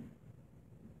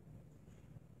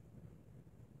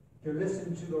 You're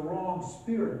listening to the wrong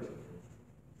spirit.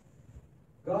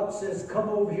 God says, come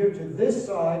over here to this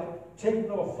side, take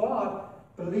no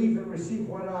thought, believe and receive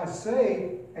what I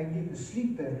say, and you can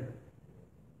sleep better.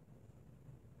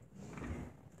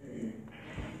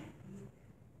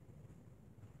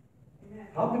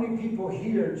 How many people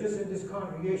here, just in this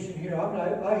congregation here,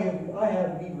 I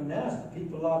haven't even asked the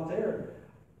people out there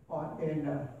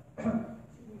in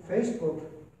Facebook,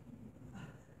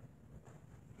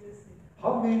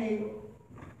 how many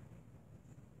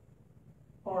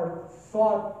are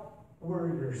thought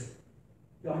warriors?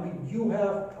 I mean, you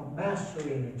have a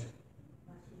mastery in it.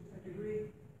 A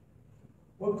degree.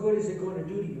 What good is it going to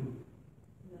do to you?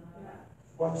 No.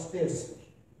 Watch this.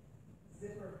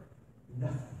 Zipper.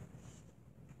 Nothing.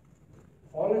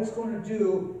 All it's going to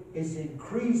do is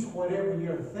increase whatever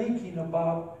you're thinking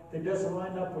about that doesn't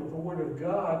line up with the Word of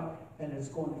God, and it's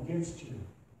going against you.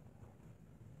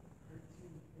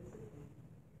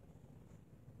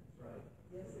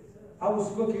 Right. I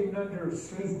was looking under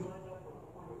sleep,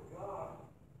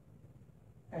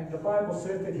 and the Bible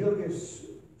said that He'll give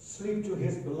sleep to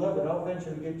His beloved. I'll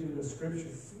eventually get to the scripture.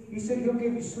 He said He'll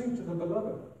give you sleep to the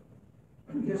beloved.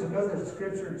 Here's another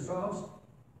scripture in Psalms.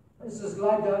 It says,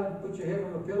 lie down and put your head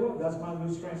on the pillow. That's my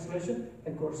loose translation.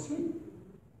 And go to sleep.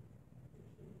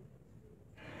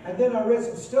 And then I read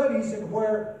some studies in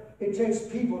where it takes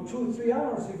people 2 or 3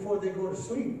 hours before they go to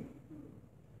sleep.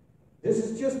 This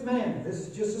is just man. This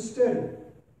is just a study.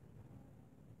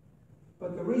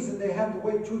 But the reason they have to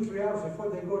wait 2 or 3 hours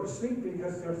before they go to sleep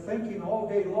because they're thinking all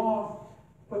day long.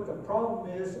 But the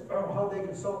problem is how they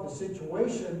can solve the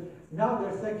situation. Now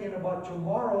they're thinking about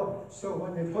tomorrow, so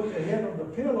when they put their head on the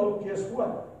pillow, guess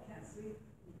what? Can't sleep.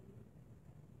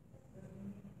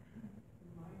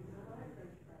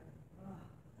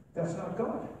 That's not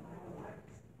God.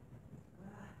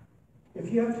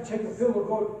 If you have to take a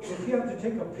pill if you have to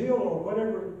take a pill or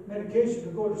whatever medication to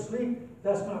go to sleep,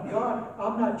 that's not God.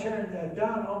 I'm not tearing that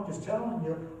down. I'm just telling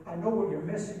you, I know where you're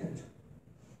missing it.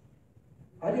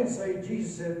 I didn't say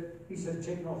Jesus said, He said,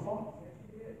 take no thought.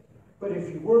 But if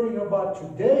you're worrying about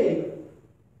today,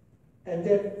 and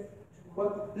then,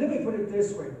 well, let me put it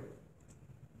this way.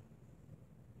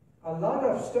 A lot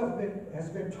of stuff has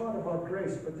been taught about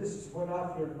grace, but this is what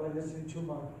I've learned by listening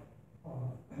to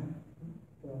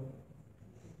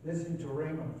listening to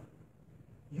Raymond.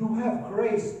 You have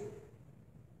grace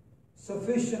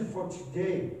sufficient for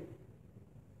today.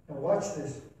 Now watch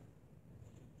this.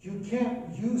 You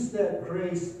can't use that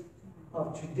grace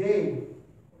of today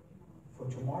for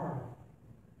tomorrow.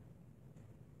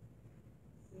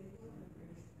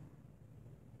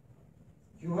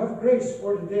 You have grace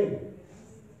for today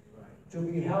to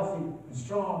be healthy and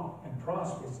strong and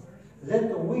prosperous. Let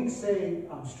the weak say,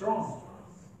 I'm strong.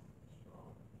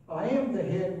 I am the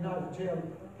head, not the tail,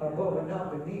 above and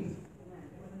not beneath.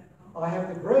 I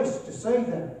have the grace to say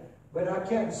that, but I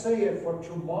can't say it for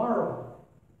tomorrow.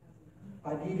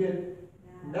 I need it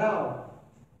now.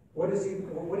 What does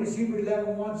Hebrews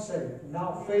 11:1 say?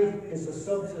 Now faith is the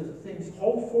substance of things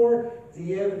hoped for,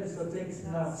 the evidence of things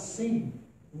not seen.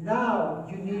 Now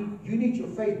you need your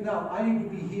faith now. I need to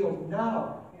be healed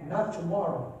now, not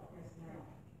tomorrow.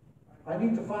 I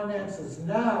need the finances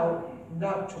now,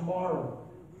 not tomorrow.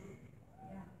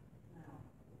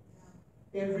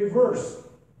 In reverse,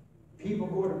 people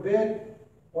go to bed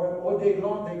or all day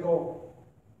long they go,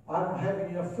 I don't have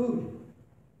enough food.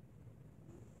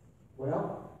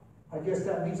 Well, I guess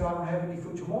that means I don't have any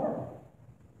food tomorrow.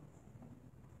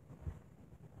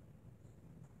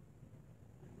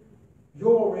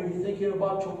 You're already thinking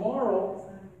about tomorrow.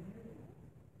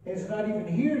 It's not even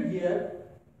here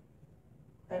yet.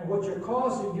 And what you're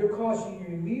causing your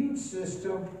immune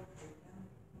system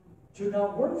to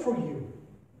not work for you.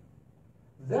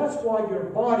 That's why your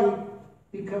body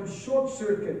becomes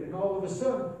short-circuited. And all of a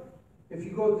sudden, if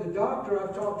you go to the doctor,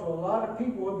 I've talked to a lot of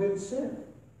people who have been sick.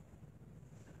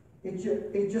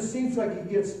 It just seems like it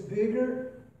gets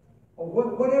bigger, or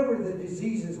whatever the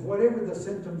disease is, whatever the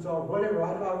symptoms are, whatever,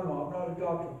 I don't know, I'm not a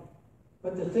doctor.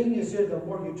 But the thing is here, the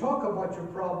more you talk about your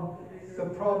problem, the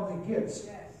problem it gets.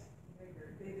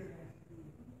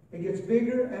 It gets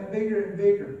bigger and bigger and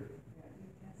bigger.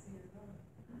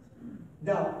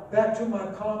 Now, back to my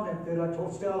comment that I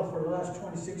told Stella for the last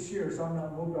 26 years, I'm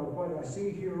not moved by what I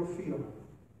see, hear, or feel.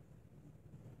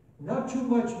 Not too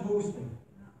much moves me.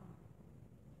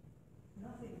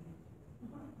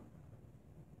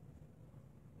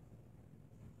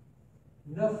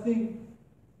 Nothing.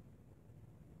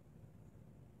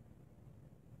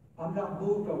 I'm not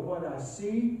moved by what I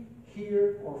see,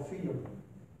 hear, or feel.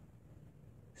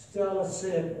 Stella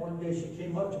said one day, she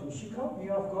came up to me, she caught me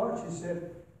off guard. She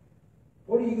said,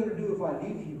 what are you going to do if I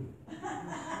leave you?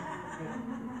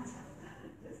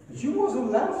 She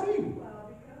wasn't laughing.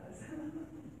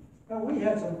 Now, we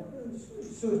had some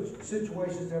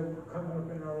situations that were coming up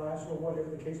in our lives, or whatever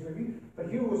the case may be, but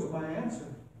here was my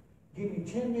answer. Give me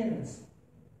 10 minutes.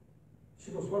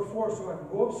 She goes, what for? So I can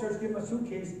go upstairs, get my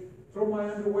suitcase, throw my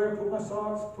underwear, put my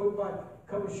socks, put my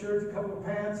couple of shirts, a couple of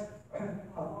pants,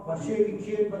 my shaving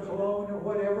kit, my cologne, or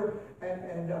whatever,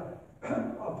 and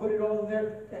I'll put it all in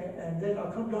there, and then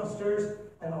I'll come downstairs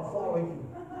and I'll follow you.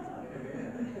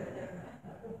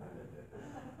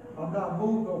 I'm not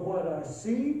moved by what I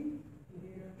see,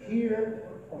 hear,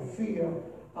 or feel.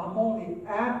 I'm only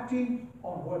acting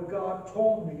on what God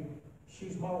told me.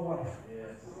 She's my wife.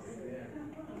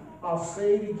 I'll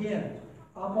say it again.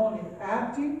 I'm only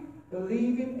acting,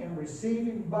 believing, and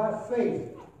receiving by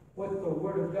faith what the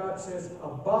Word of God says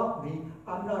about me.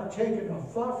 I'm not taking a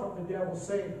thought from the devil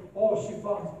saying, oh, she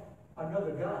found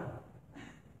another guy.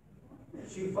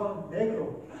 She found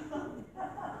Negro.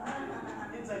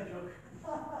 Inside joke.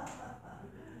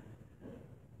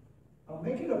 I'm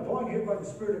making a point here by the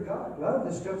Spirit of God. A lot of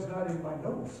this stuff's not in my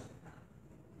notes.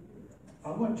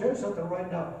 I'm going to tell you something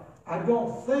right now. I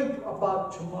don't think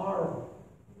about tomorrow.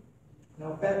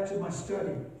 Now back to my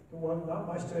study. Well, not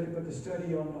my study, but the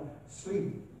study on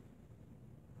sleep.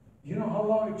 You know how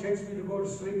long it takes me to go to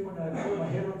sleep when I put my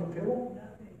head on the pillow?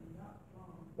 Nothing, not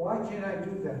long. Why can't I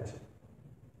do that?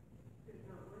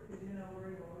 Because you're not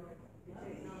worried about it. You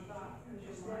take no thought. Because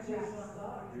you're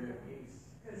steadfast. You're at peace.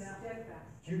 Because steadfast.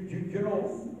 You know,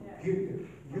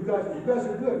 you guys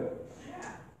are good.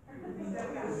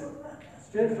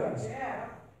 Steadfast. Yeah.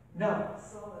 Now,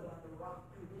 Solid on the rock.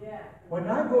 Yeah. when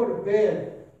I go to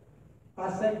bed, I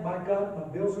thank my God my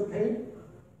bills are paid.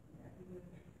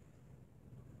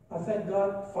 I thank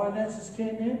God finances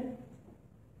came in.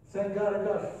 Thank God I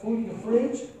got food in the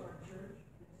fridge.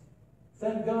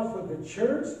 Thank God for the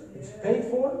church. It's paid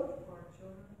for.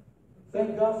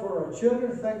 Thank God for our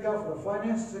children. Thank God for the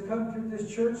finances that come through this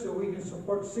church so we can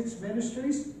support 6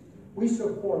 ministries. We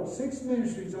support 6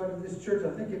 ministries out of this church. I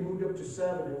think it moved up to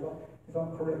 7 if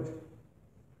I'm correct.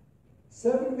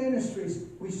 7 ministries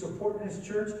we support in this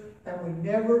church, and we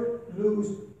never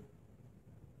lose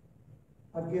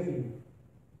I'll give you.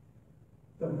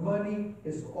 The money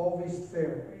is always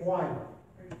there. Why?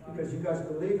 Because you guys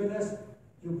believe in us.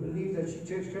 You believe that she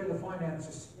takes care of the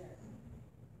finances.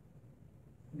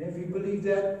 And if you believe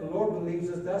that, the Lord believes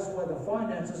us. That's why the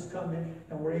finances come in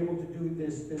and we're able to do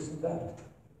this, and that.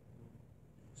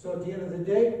 So at the end of the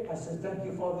day, I said, thank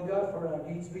you, Father God, for our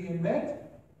needs being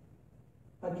met.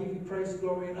 I give you praise,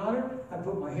 glory, and honor. I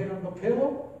put my head on the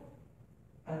pillow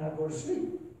and I go to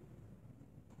sleep.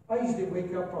 I usually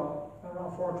wake up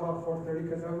around 4 o'clock, 4:30,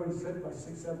 because I already slept by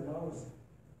 6, 7 hours.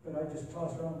 But I just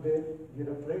toss around bed and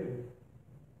get up later.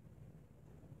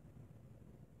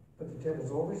 But the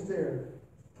devil's always there,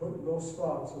 putting those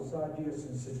thoughts, those ideas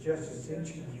and suggestions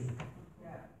into you.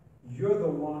 You're the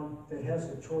one that has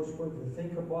the choice whether to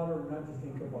think about it or not to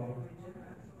think about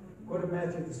it. Go to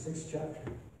Matthew, the 6th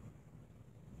chapter.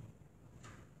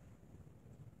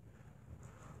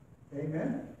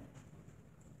 Amen?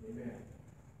 Amen.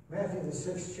 Matthew, the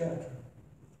 6th chapter.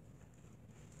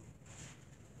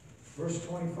 Verse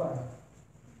 25.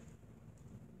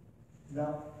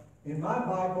 Now, in my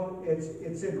Bible,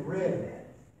 it's in red.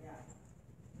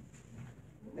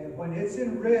 And when it's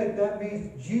in red, that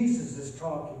means Jesus is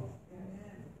talking.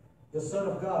 The Son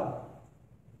of God.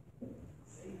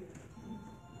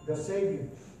 The Savior.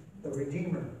 The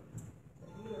Redeemer.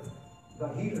 The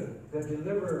Healer. The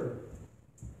Deliverer.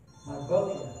 My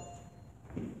Buckler.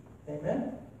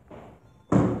 Amen?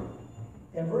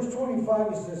 In verse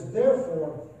 25, it says,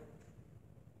 therefore,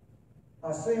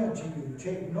 I say unto you,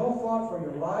 take no thought for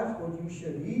your life, what you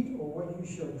should eat, or what you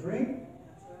shall drink,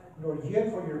 nor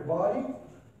yet for your body,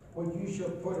 what you shall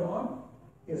put on.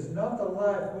 Is not the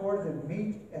life more than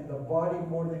meat, and the body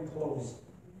more than clothes?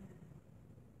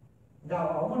 Now,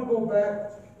 I want to go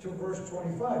back to verse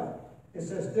 25. It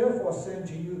says, therefore, I say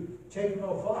unto you, take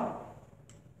no thought.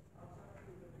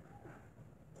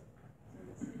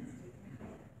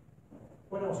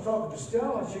 When I was talking to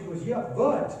Stella, she goes, yeah,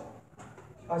 but.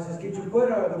 I says, get your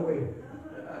butt out of the way.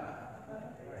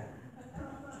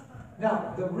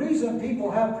 Now, the reason people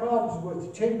have problems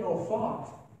with take no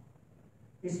thought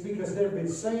is because they've been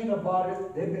saying about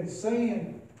it, they've been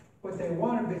saying what they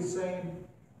want to be saying,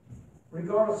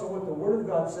 regardless of what the Word of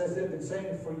God says. They've been saying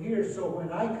it for years. So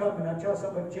when I come and I tell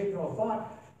somebody take no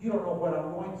thought, you don't know what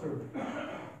I'm going through.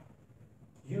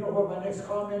 You know what my next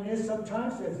comment is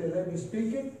sometimes if they let me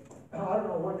speak it? I don't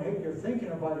know what the heck you're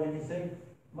thinking about anything.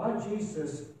 My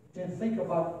Jesus didn't think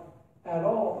about at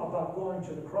all about going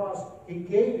to the cross. He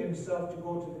gave himself to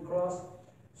go to the cross.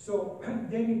 So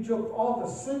then he took all the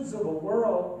sins of the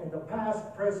world in the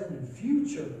past, present, and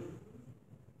future.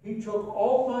 He took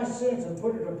all my sins and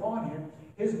put it upon him.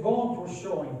 His bones were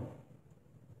showing.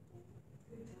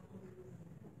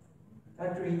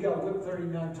 After he got whipped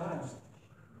 39 times.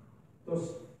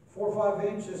 Those 4 or 5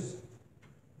 inches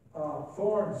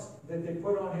thorns that they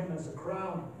put on him as a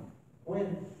crown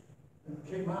when it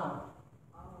came out.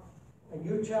 And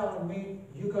you're telling me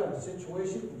you got a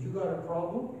situation, you got a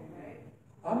problem?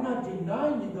 I'm not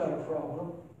denying you got a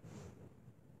problem.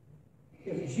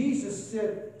 If Jesus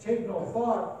said, take no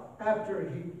thought after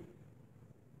he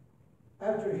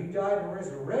died and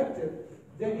resurrected,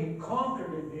 then he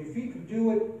conquered it. And if he could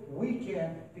do it, we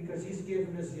can, because he's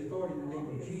given us the authority in the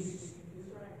name of Jesus.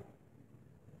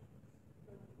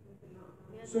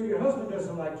 So your husband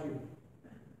doesn't like you.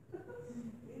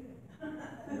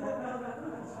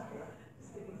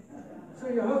 So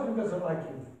your husband doesn't like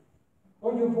you.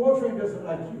 Or your boyfriend doesn't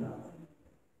like you.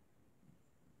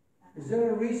 Is that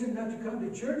a reason not to come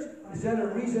to church? Is that a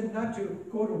reason not to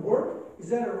go to work? Is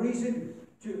that a reason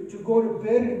to go to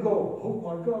bed and go, oh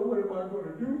my God, what am I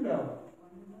going to do now?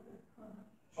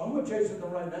 I'm going to tell you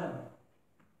something right now.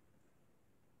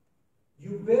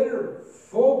 You better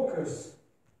focus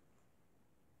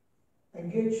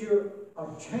and get your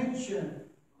attention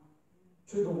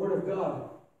to the Word of God.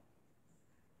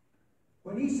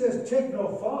 When he says take no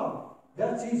thought,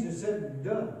 that's easier said than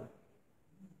done.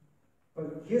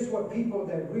 But here's what people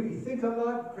that really think a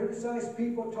lot, criticize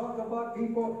people, talk about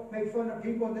people, make fun of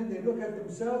people, and then they look at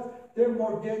themselves, they're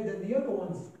more dead than the other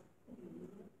ones.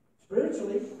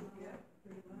 Spiritually.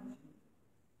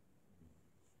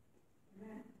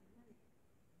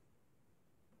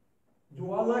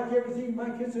 Do I like everything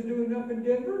my kids are doing up in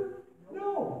Denver?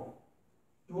 No.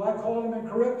 Do I call them and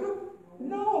correct them?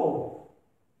 No.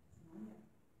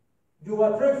 Do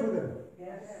I pray for them?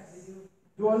 Yes, we do.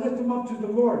 Do I lift them up to the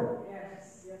Lord?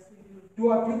 Yes, yes, we do.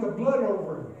 Do I plead the blood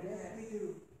over them? Yes, we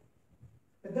do.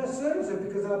 And that settles it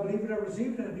because I believe it, I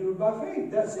receive it, and I do it by faith.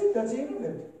 That's it. That's the end of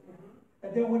it.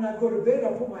 And then when I go to bed,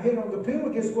 I put my head on the pillow.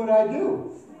 Guess what I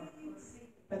do?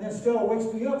 And then Stella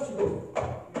wakes me up. She goes,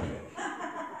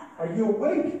 are you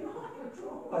awake?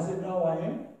 I said, no, I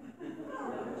am.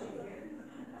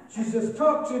 She says,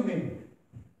 talk to me.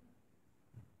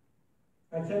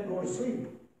 I can't go to sleep.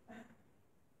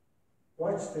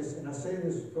 Watch this, and I say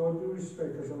this with all due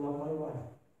respect because I love my wife.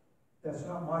 That's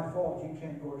not my fault you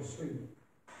can't go to sleep.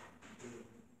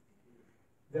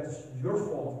 That's your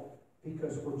fault,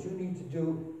 because what you need to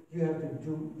do,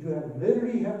 you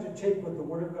literally have to take what the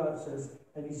Word of God says,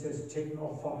 and He says, take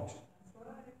no thought.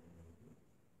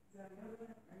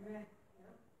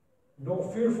 No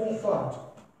fearful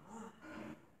thought.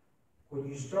 When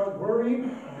you start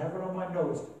worrying, I have it on my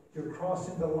notes, you're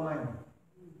crossing the line.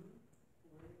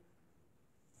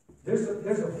 There's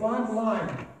a fine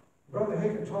line. Brother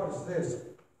Hagin taught us this.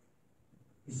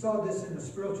 He saw this in the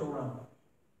spiritual realm.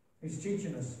 He's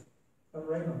teaching us at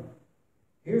Raymond.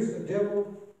 Here's the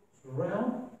devil's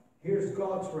realm. Here's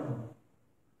God's realm.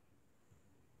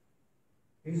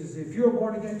 He says, if you're a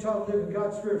born again child living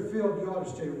God's Spirit filled, you ought to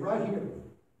stay right here.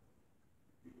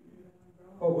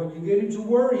 But when you get into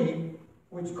worrying,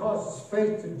 which causes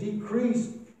faith to decrease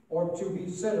or to be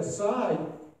set aside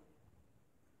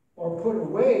or put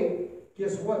away,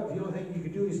 guess what? The only thing you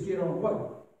can do is get on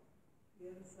what? The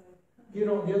other side. Get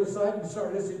on the other side and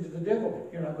start listening to the devil.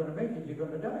 You're not going to make it. You're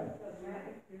going to die.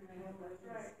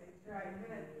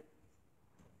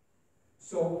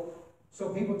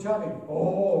 So people tell me,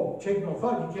 oh, take no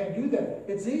thought. You can't do that.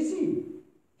 It's easy.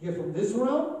 Get from this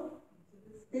realm.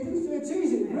 It's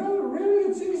easy. Really,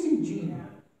 it's easy, Gene.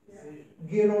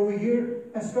 Get over here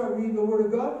and start reading the Word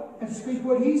of God and speak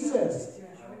what He says.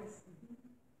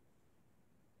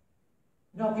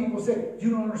 Now people say,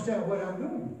 you don't understand what I'm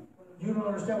doing. You don't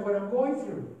understand what I'm going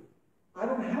through. I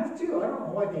don't have to. I don't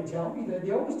know why they tell me that.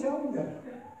 They always tell me that.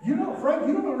 You know, Frank,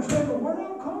 you don't understand where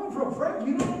I'm coming from. Frank,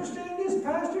 you don't understand this,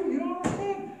 Pastor. You don't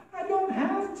understand. I don't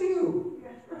have to.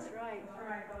 That's right.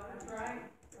 That's right.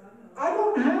 I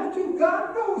don't have to.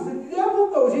 God knows. The devil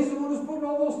knows. He's the one who's putting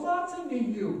all those thoughts into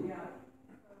you. Yeah.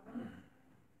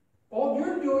 All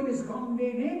you're doing is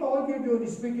accommodating Him. All you're doing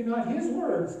is speaking out His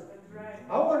words. That's right.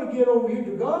 I want to get over here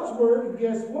to God's Word, and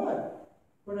guess what?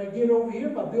 When I get over here,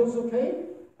 my bills are paid.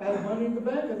 I have money in the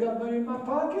bank. I got money in my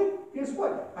pocket. Guess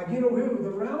what? I get over here with the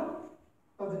realm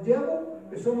of the devil.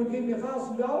 If someone gave me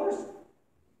 $1,000,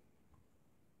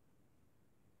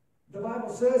 the Bible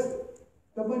says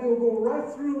the money will go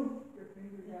right through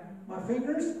my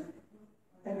fingers,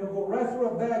 and it'll go right through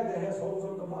a bag that has holes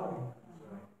on the bottom.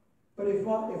 But if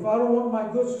I don't want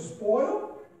my goods to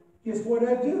spoil, guess what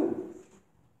I do?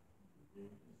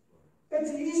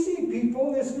 It's easy,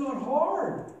 people. It's not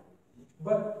hard.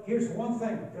 But here's one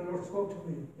thing the Lord spoke to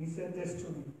me. He said this to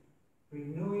me.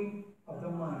 Renewing of the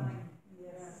mind.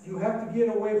 Yes. You have to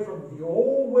get away from the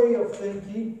old way of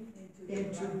thinking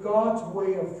into God's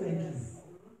way of thinking. Yes.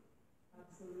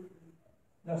 Absolutely.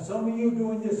 Now, some of you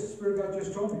doing this, the Spirit God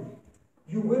just told me.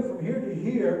 You went from here to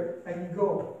here, and you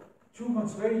go. 2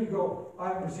 months later, you go, I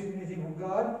haven't received anything from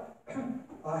God.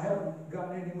 I haven't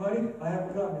gotten any money. I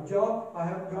haven't gotten a job. I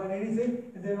haven't gotten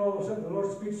anything. And then all of a sudden, the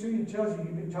Lord speaks to you and tells you,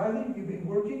 you've been tithing, you've been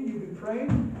working, you've been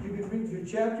praying, you've been reading your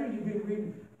chapter, you've been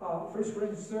reading 1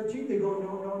 Corinthians 13. They go,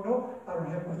 no, I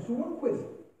don't have much to work with.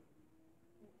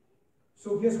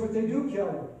 So guess what they do,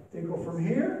 Kelly? They go from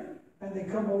here, and they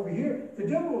come over here. The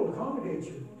devil will accommodate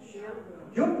you.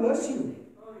 He'll bless you.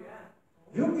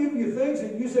 He'll give you things,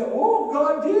 and you say, oh,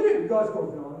 God did it. God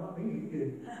goes, no, not me, He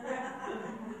did.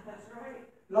 That's right.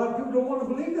 A lot of people don't want to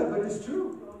believe that, but it's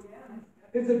true. Oh, yeah.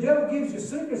 If the devil gives you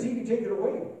sickness, he can take it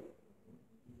away.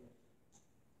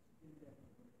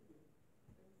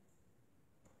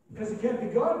 Because it can't be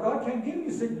God. God can't give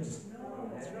you sickness. No,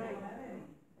 that's right.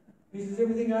 He says,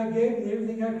 everything I gave and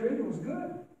everything I created was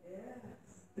good. Yes.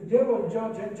 The devil in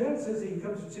John 10:10 says he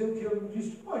comes to steal, kill, and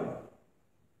destroy.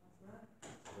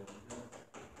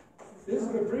 This is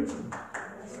good preaching.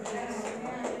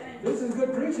 This is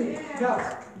good preaching.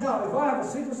 Now, if I have a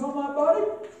sickness on my body,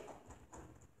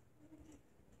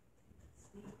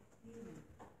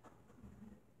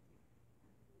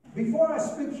 before I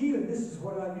speak healing, this is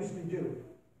what I usually do.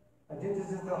 I did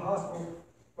this at the hospital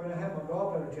when I had my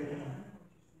gallbladder taken out.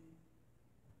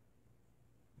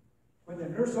 When the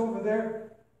nurse over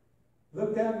there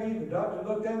looked at me, the doctor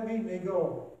looked at me, and they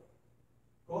go,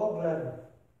 gallbladder.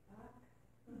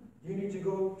 You need to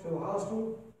go to the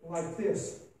hospital like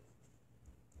this.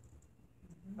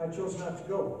 I chose not to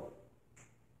go.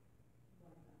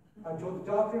 I told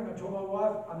the doctor and I told my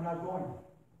wife, I'm not going.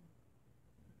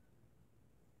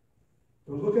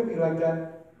 Don't look at me like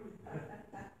that.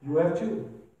 You have too.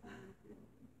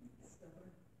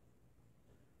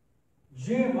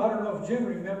 Jim, I don't know if Jim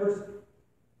remembers,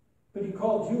 but he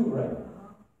called you, right?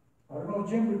 I don't know if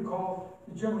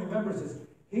Jim remembers this.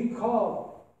 He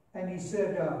called And he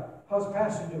said, how's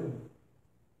Pastor doing?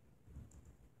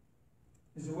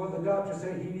 He said, well, the doctor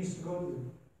said he needs to go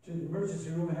to the emergency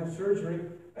room and have surgery,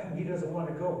 and he doesn't want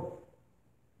to go.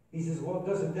 He says, well,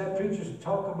 doesn't that preacher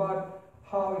talk about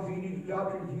how if you need a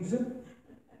doctor, use him?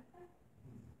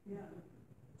 Yeah.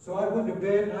 So I went to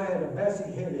bed and I had a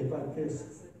massive headache like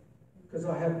this. Because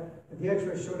the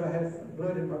x-ray showed I had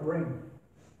blood in my brain.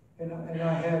 And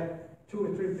I had 2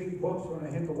 or 3 big bumps when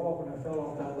I hit the wall when I fell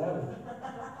off that ladder.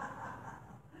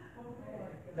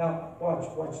 Now,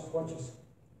 watch this.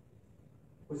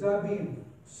 Was I being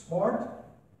smart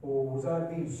or was I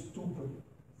being stupid?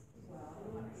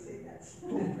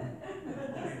 Stupid.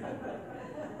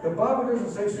 The Bible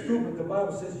doesn't say stupid. The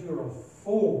Bible says you're a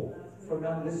fool for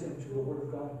not listening to the Word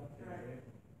of God.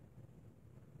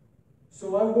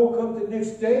 So I woke up the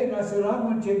next day and I said, I'm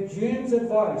going to take Jen's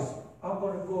advice. I'm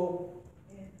going to go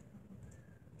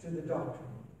to the doctor.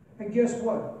 And guess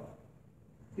what?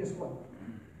 Guess what?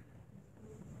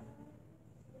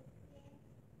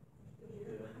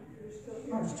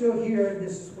 I'm still here, and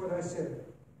this is what I said.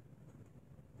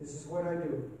 This is what I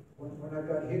do. When I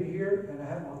got hit here and I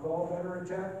had my gallbladder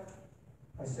attack,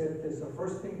 I said, this is the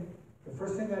first thing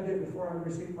I did before I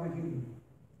received my healing,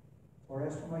 or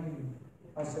asked for my healing.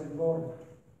 I said, Lord,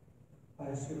 I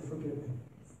ask you to forgive me.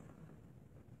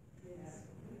 Yes.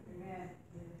 Amen.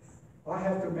 I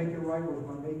have to make it right with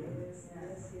my Maker.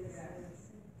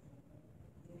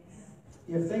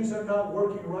 If things are not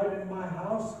working right in my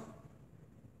house,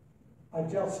 I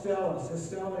tell Stella, I say,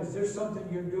 Stella, is there something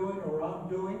you're doing or I'm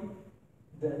doing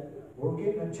that we're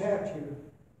getting attacked here?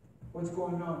 What's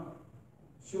going on?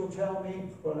 She'll tell me,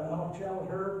 but I'll tell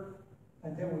her,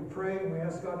 and then we pray and we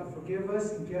ask God to forgive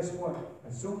us, and guess what?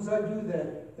 As soon as I do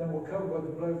that, then we're covered by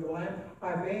the blood of the Lamb. I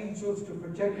have angels to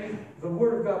protect me. The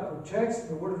Word of God protects,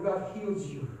 and the Word of God heals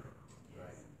you.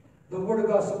 The Word of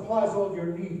God supplies all your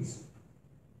needs.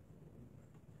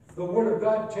 The Word of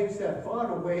God takes that thought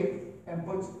away and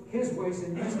puts His ways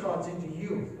and His thoughts into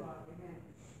you.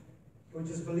 We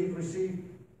just believe, receive,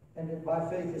 and then by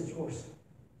faith it's yours.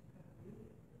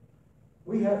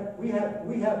 We can't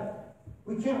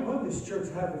run this church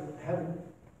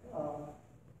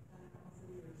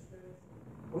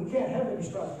we can't have any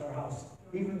strife in our house.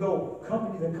 Even though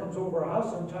company that comes over our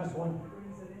house sometimes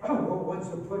wants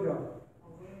to put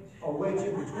a wedge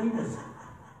in between us.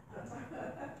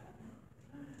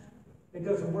 It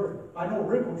doesn't work. I know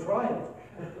Rick will try it.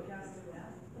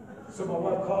 So my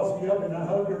wife calls me up and I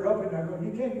hug her up and I go,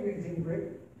 you can't do anything,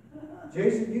 Rick.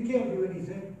 Jason, you can't do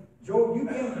anything. Joe, you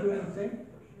can't do anything.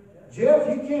 Jeff,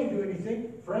 you can't do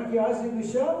anything. Frankie, Isaac,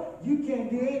 Michelle, you can't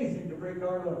do anything to break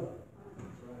our love.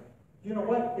 You know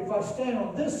what? If I stand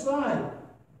on this side,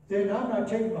 then I'm not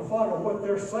taking the thought of what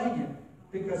they're saying,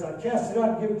 because I cast it out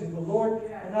and give it to the Lord,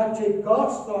 and I take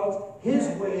God's thoughts, His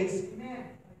ways,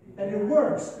 and it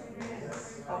works.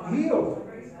 I'm healed.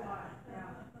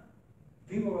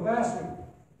 People have asked me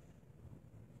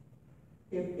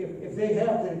if they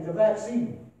have the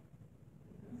vaccine,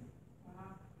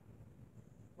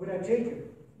 would I take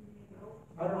it?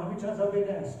 I don't know how many times I've been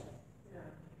asked.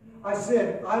 I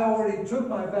said, I already took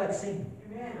my vaccine.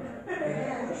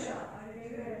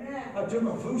 I took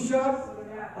my flu shot.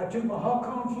 I took my Hong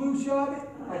Kong flu shot.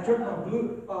 I took my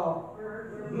blue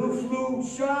flu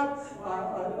shot.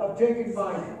 I've taken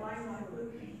my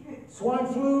swine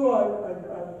flu.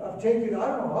 I've taken, I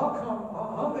don't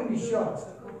know how many shots.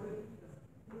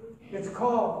 It's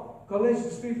called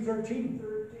Galatians 3:13.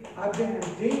 I've been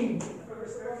redeemed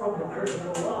from the curse of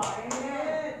the law.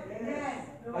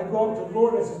 I go up to the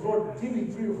Lord and I say, Lord, give me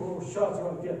 3 or 4 shots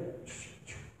right there.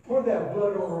 Pour that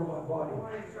blood over my body.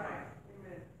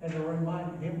 And to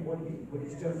remind Him what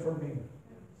He's done for me.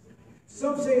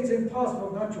 Some say it's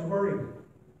impossible not to worry.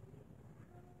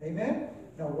 Amen?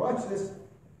 Now watch this.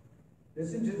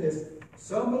 Listen to this.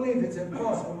 Some believe it's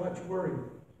impossible not to worry.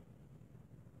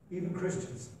 Even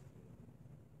Christians.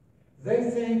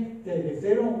 They think that if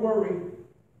they don't worry,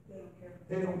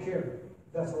 they don't care.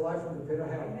 That's a lie from the pit of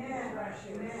hell.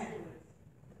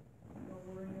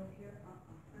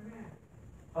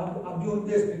 I'm doing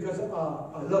this because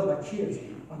I love my kids.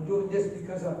 I'm doing this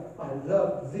because I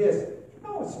love this.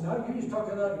 No, it's not. You're just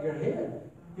talking out of your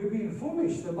head. You're being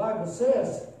foolish. The Bible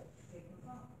says,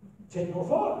 take no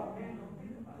thought.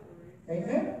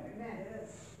 Amen?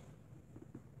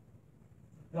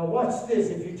 Now watch this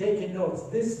if you're taking notes.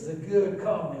 This is a good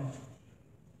comment.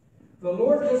 The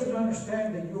Lord doesn't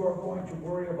understand that you are going to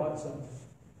worry about something.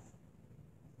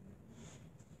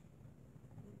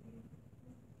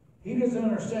 He doesn't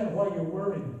understand why you're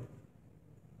worrying.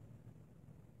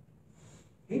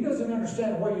 He doesn't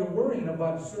understand why you're worrying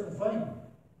about a certain thing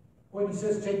when He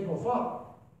says take no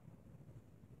thought.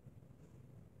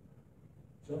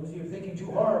 Some of you are thinking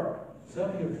too hard. Some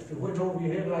of you, it went over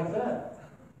your head like that.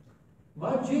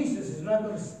 My Jesus is not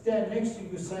going to stand next to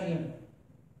you saying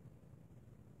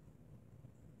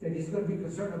that he's going to be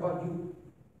concerned about you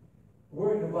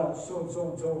worrying about so and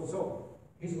so and so and so.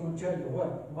 He's going to tell you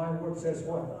what? My word says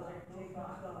what?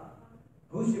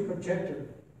 Who's your protector?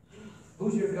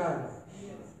 Who's your guide?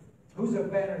 Who's the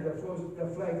banner that flows, the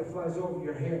flag that flies over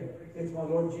your head? It's my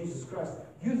Lord Jesus Christ.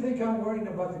 You think I'm worrying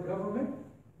about the government?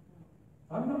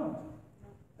 I'm not.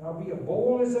 I'll be as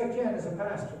bold as I can as a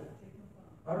pastor.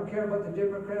 I don't care about the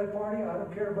Democratic Party. I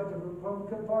don't care about the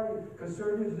Republican Party,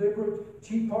 Conservative, Liberal,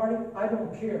 Tea Party. I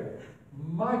don't care.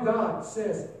 My God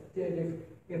says that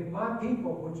if my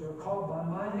people, which are called by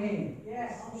my name,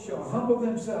 shall humble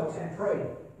themselves and pray,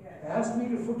 ask me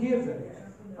to forgive them,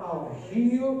 I'll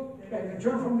heal and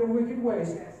turn from their wicked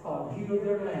ways. I'll heal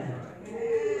their land.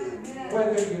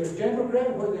 Whether you're a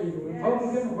Democrat, whether you're a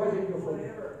Republican, whether you're for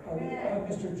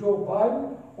Mr. Joe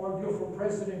Biden, or you're for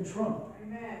President Trump.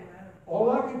 All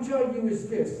I can tell you is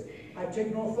this. I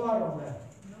take no thought on that.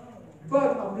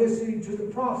 But I'm listening to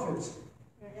the prophets.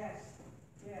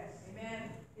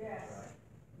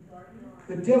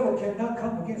 The devil cannot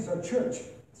come against our church.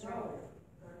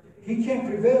 He can't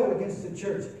prevail against the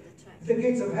church. The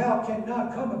gates of hell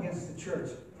cannot come against the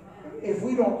church. If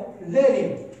we don't let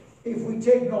him, if we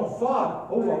take no thought,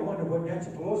 I wonder what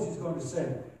Nancy Pelosi is going to say.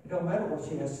 It don't matter what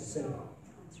she has to say.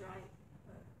 That's right.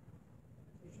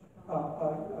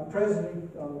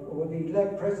 President, or the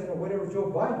elect president, or whatever,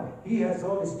 Joe Biden, he has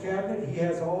all his cabinet, he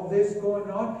has all this going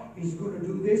on. He's going to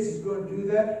do this, he's going to do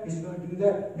that, he's going to do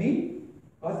that. Me?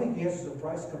 I think he has a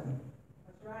surprise coming.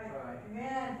 That's right.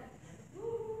 Amen.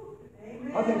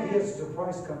 Amen. I think he has a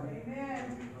surprise coming.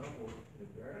 Amen.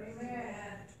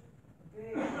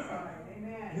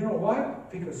 Amen. You know why?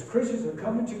 Because Christians are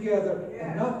coming together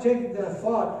and not taking that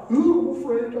thought, ooh, I'm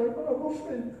afraid,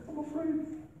 I'm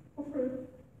afraid.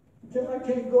 I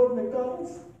can't go to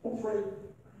McDonald's. I'm afraid.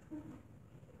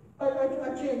 I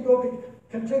can't go to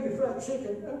Kentucky Fried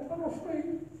Chicken. I'm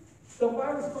afraid. The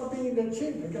virus might be in the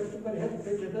chicken because somebody had to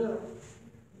pick it up.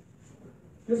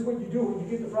 This is what you do when you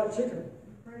get the fried chicken.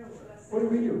 What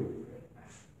do?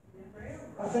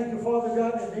 I thank you, Father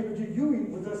God, in the name of Jesus. You eat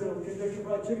with us at Kentucky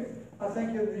Fried Chicken. I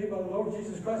thank you in the name of the Lord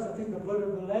Jesus Christ. I thank the blood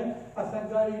of the Lamb. I thank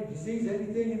God any disease,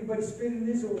 anything, anybody spitting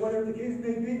this or whatever the case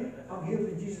may be, I'm healed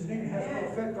in Jesus' name. It has no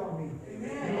effect on me.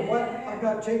 Amen. You know what? I'm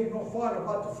not taking no thought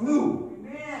about the flu.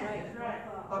 Amen.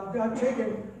 I'm not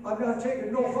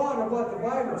taking no thought about the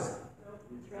virus.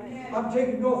 Right. I'm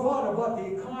taking no thought about the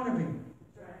economy.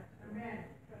 Amen.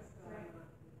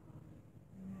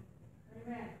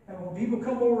 And when people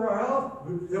come over our house,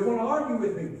 they want to argue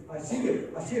with me. I see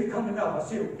it coming up. I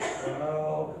see it.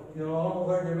 Well, you know,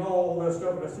 all that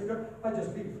stuff. And I see that. I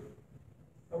just leave.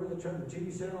 I really turn the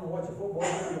TV set on and watch a football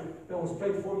game that was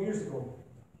played 4 years ago.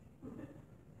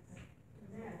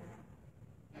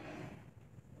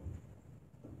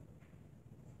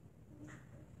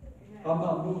 I'm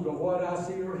not moved on what I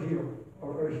see or hear,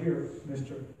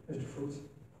 Mr. Fruits.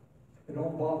 It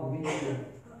don't bother me again.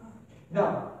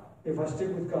 Now, if I stick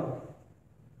with God,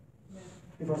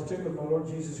 if I stick with my Lord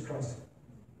Jesus Christ,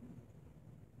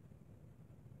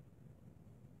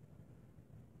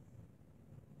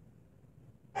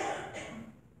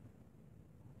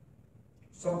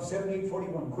 Psalm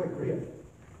 78:41, quick, read it.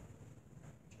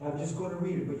 I'm just going to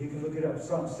read it, but you can look it up.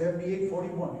 Psalm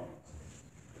 78:41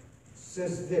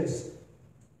 says this.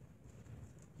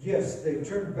 Yes, they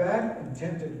turned back and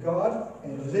tempted God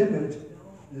and limited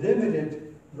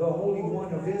the Holy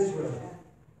One of Israel.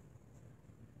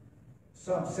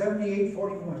 Psalm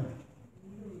 78:41.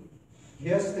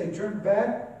 Yes, they turned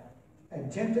back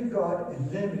and tempted God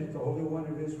and limited the Holy One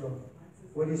of Israel.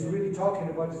 What he's really talking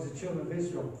about is the children of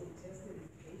Israel.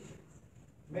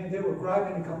 Man, they were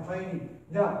griping and complaining.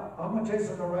 Now, I'm going to tell you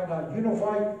something right now. You know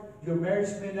why your marriage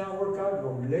may not work out,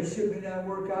 your relationship may not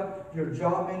work out, your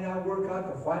job may not work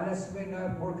out, the finances may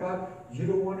not work out. You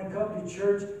don't want to come to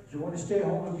church. You want to stay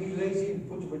home and be lazy and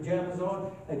put your pajamas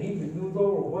on and eat menudo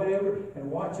or whatever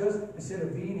and watch us instead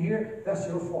of being here. That's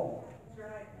your fault. That's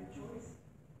right. Your choice.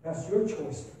 That's your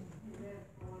choice.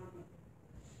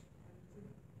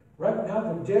 Right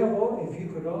now, the devil, if you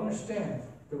could understand,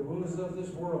 the rulers of this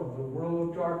world, the world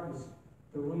of darkness,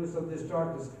 the rulers of this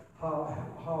darkness,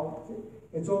 how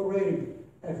it's already,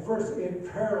 at first it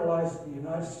paralyzed the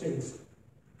United States.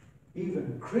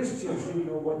 Even Christians didn't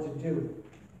know what to do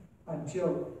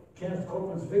until Kenneth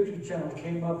Copeland's Victory Channel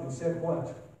came up and said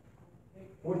what?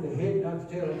 We're the head, not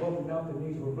the tail, above and not the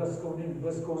knees. We're blessed going in,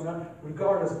 blessed going out,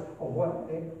 regardless of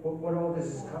what all this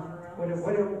is coming,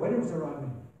 whatever's around me.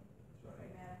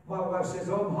 My wife says,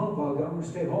 oh, I'm humbug, I'm going to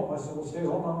stay home. I said, well, stay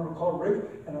home. I'm going to call Rick,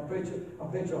 and I'll bet you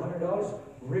 $100.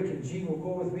 Rick and Jean will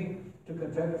go with me to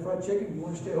Kentucky Fried Chicken. You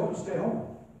want to stay home? Stay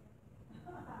home.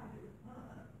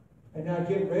 And now I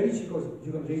get ready. She goes,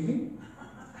 you going to leave me?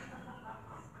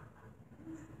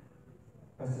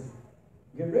 I said,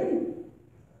 get ready.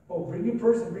 Oh, bring your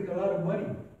purse and bring a lot of money.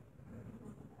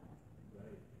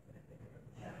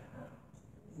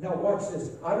 Now watch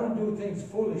this. I don't do things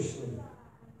foolishly.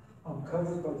 I'm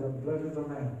covered by the blood of the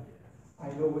Lamb. I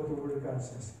know what the Word of God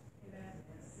says.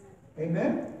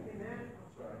 Amen? Amen.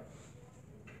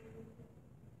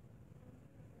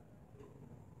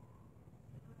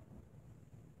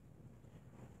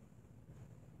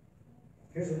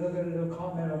 Here's another little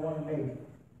comment I want to make.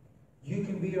 You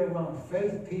can be around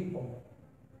faith people.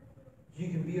 You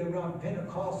can be around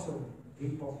Pentecostal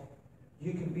people.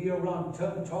 You can be around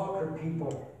tongue talker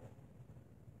people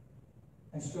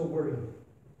and still worry.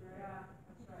 Yeah,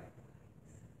 that's right.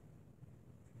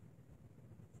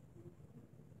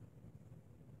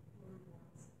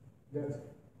 That's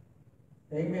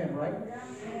amen, right?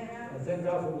 Yeah. I thank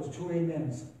God for those 2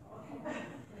 amens.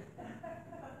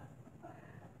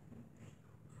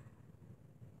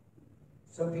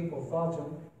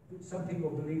 Some people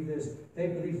believe this. They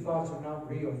believe thoughts are not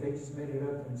real. They just made it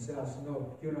up themselves.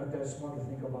 No, you're not that smart to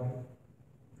think about it.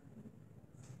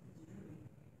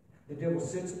 The devil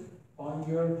sits on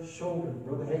your shoulder.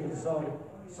 Brother Hagin saw it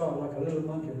like a little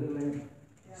monkey, a little ant,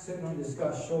 sitting on this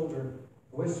guy's shoulder,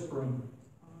 whispering.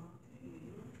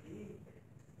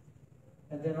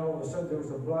 And then all of a sudden there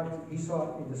was a black, he saw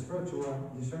it in the spiritual realm,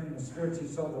 discerning the spirits, he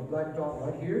saw the black dot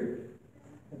right here,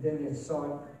 and then it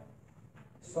saw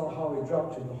how it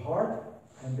dropped to the heart,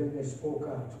 and then they spoke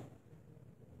out.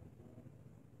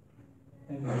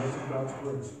 And it was God's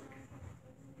words.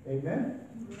 Amen?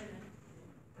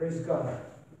 Praise God.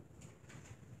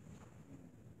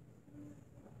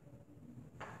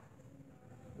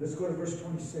 Let's go to verse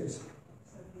 26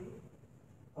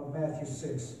 of Matthew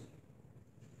 6.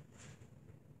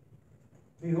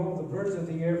 Behold, the birds of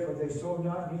the air, for they sow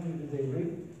not, neither do they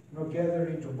reap, nor gather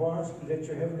into barns, let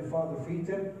your heavenly Father feed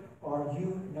them. Are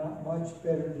you not much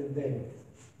better than they?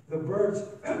 The birds,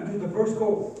 do the birds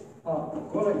go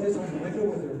like this on the window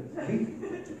with their feet?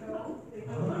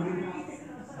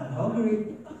 I'm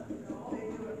hungry.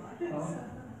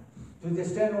 Do they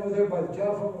stand over there by the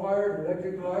telephone wire,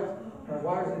 electric light, or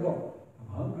wires, and go,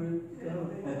 I'm hungry,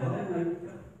 I'm hungry.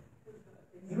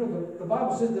 You know, the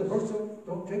Bible says the birds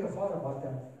don't take a thought about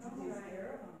that.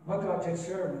 My God takes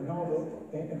care of them. And all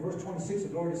in verse 26,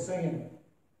 the Lord is saying,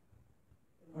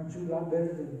 aren't you a lot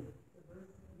better than...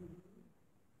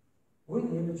 We're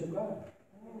the image of God.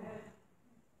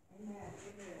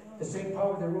 The same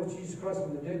power that rose Jesus Christ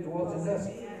from the dead dwells in us.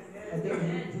 And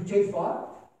then you take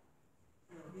thought?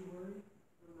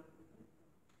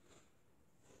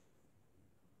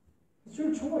 It's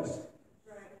your choice.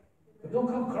 But don't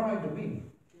come crying to me.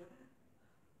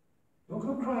 Don't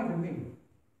come crying to me.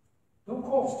 Don't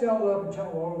call Stella up and tell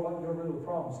her all about your little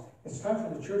problems. It's time for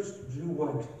the church to do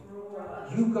what?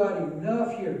 You got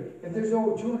enough here. If there's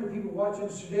over 200 people watching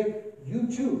us today, you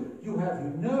too, you have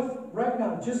enough right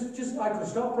now. Just I could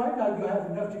stop right now, you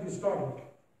have enough to get started.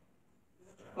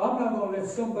 I'm not going to let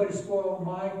somebody spoil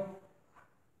my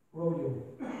rodeo.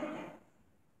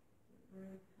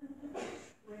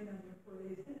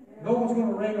 No one's going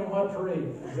to rain on my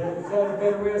parade. Is that a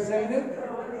better way of saying it?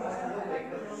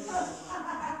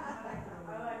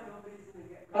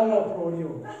 I love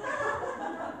rodeo.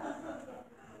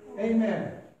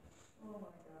 Amen.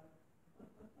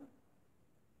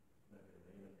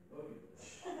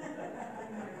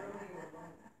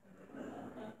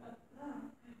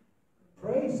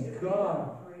 Praise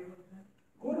God.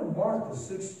 Go to Mark, the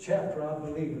 6th chapter, I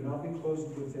believe, and I'll be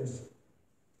closing with this.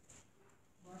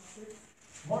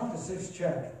 Mark, the 6th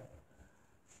chapter.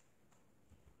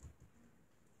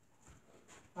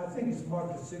 I think it's Mark,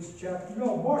 the 6th chapter.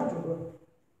 No, Mark,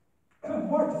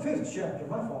 the 5th chapter,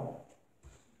 my fault.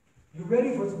 You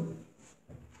ready for some?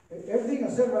 Everything I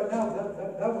said right now,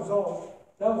 that was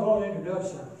all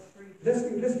introduction. Let's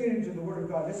get into the Word of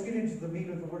God. Let's get into the meat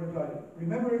of the Word of God.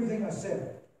 Remember everything I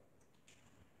said.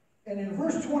 And in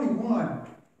verse 21,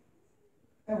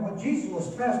 and when Jesus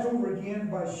was passed over again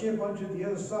by ship unto the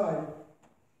other side,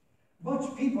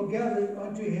 much people gathered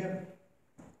unto him,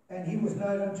 and he was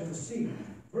nigh unto the sea.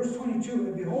 Verse 22,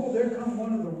 and behold, there come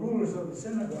one of the rulers of the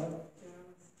synagogue,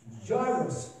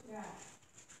 Jairus,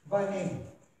 by name.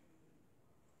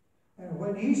 And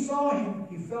when he saw him,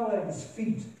 he fell at his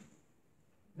feet.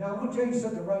 Now, I'm going to tell you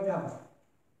something right now.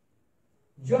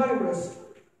 Jairus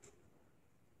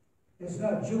is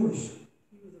not Jewish.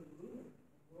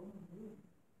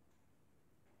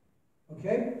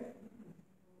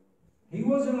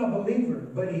 wasn't a believer,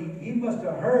 but he must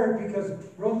have heard, because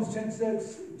Romans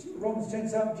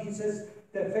 10:17 says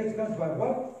that faith comes by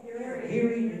what?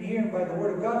 Hearing, and hearing by the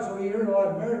word of God. So he heard a lot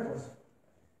of miracles.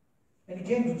 And he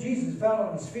came to Jesus, fell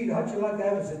on his feet. How'd you like to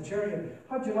have a centurion?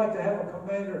 How'd you like to have a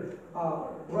commander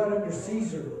run under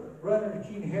Caesar, run under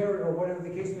King Herod, or whatever the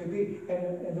case may be?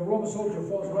 And the Roman soldier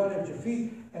falls right at your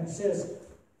feet and says,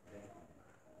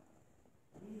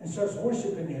 and starts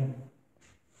worshiping him.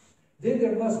 Then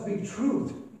there must be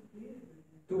truth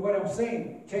to what I'm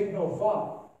saying. Take no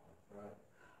thought.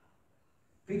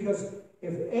 Because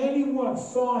if anyone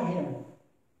saw him,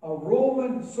 a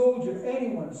Roman soldier,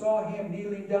 anyone saw him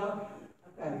kneeling down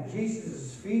at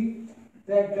Jesus' feet,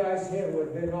 that guy's head would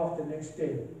have been off the next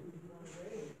day.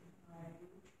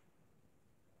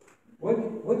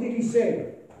 What did he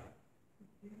say?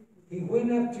 He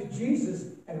went up to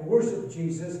Jesus and worshiped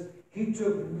Jesus. He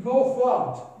took no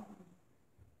thought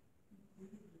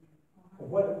of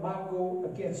what might go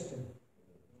against him.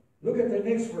 Look at the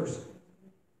next verse.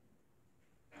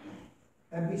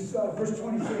 And we saw, verse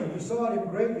 23, and we sought him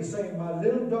greatly, saying, My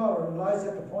little daughter lies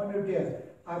at the point of death.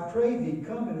 I pray thee,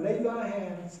 come and lay thy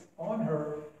hands on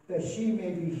her, that she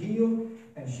may be healed,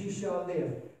 and she shall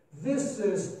live. This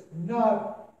is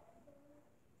not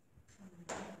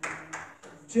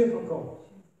typical.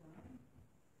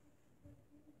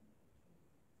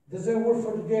 Does that work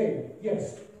for today?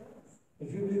 Yes.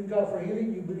 If you believe in God for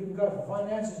healing, you believe in God for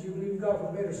finances, you believe in God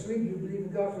for better sleep, you believe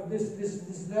in God for this,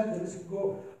 and that this can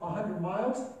go 100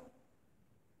 miles.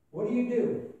 What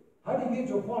do? How do you get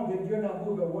to a point that you're not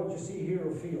moved by what you see, hear,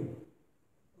 or feel?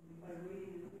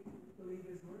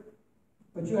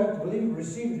 But you have to believe it,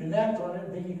 receive it, and act on it,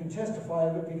 and then you can testify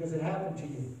of it because it happened to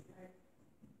you.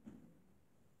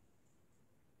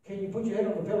 Can you put your head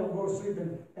on the pillow and go to sleep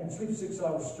and sleep 6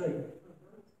 hours straight?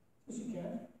 Yes, you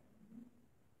can.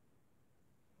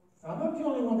 I'm not the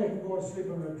only one that can go to sleep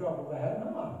under a drop of a hat.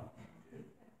 No.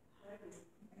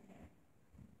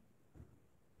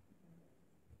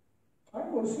 I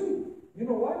can go to sleep. You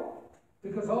know why?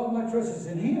 Because all my trust is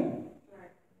in Him.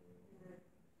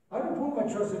 I don't put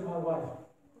my trust in my wife.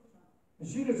 And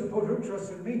she doesn't put her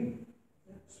trust in me.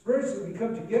 Spiritually, we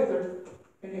come together,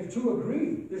 and if two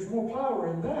agree, there's more power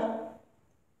in that.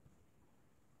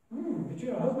 But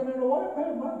you know, husband and a wife,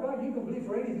 man, my God, you can believe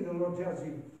for anything the Lord tells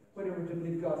you, whatever to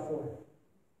believe God for.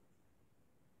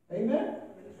 Amen?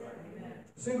 Amen.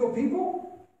 Single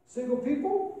people,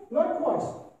 likewise.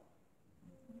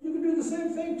 You can do the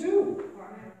same thing too.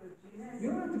 You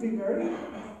don't have to be married.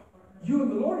 You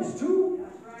and the Lord is two.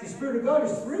 The Spirit of God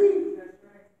is three.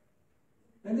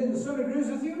 And then the Son agrees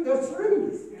with you, that's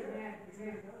three.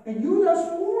 And you, that's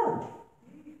four.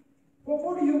 What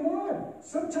more do you want?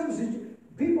 Sometimes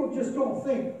people just don't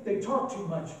think. They talk too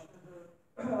much.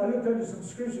 I looked under some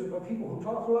scriptures about people who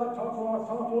talk a lot.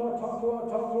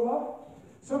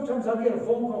 Sometimes I get a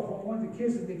phone call from one of the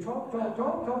kids and they talk. I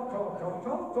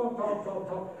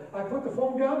put the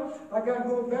phone down, I gotta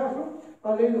go to the bathroom, I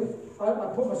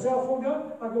put my cell phone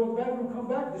down, I go to the bathroom, come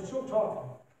back, they're still talking.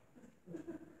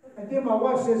 And then my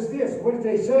wife says this, what did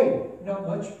they say? Not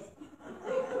much.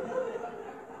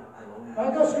 I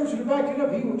got scripture to back it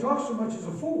up. He who talks so much is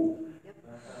a fool.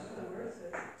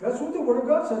 That's what the Word of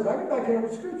God says. I can back it up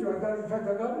with scripture. In fact,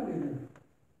 I got it in there.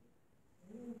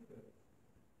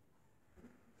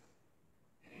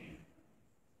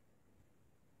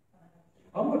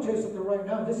 I'm going to tell you something right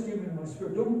now. This came in my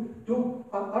spirit. I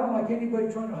don't like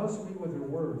anybody trying to hustle me with their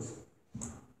words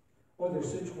or their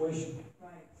situation.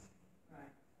 Right.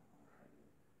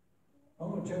 I'm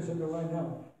going to tell you something right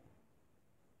now.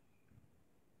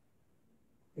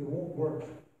 It won't work.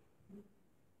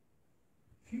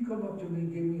 If you come up to me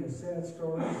and give me a sad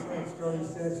story,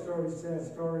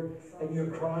 and you're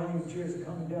crying and tears are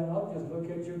coming down, I'll just look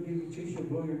at you, give you a tissue,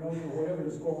 blow your nose, or whatever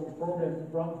is going on the program the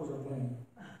Broncos are playing.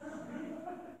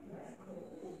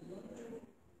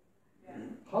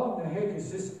 How in the heck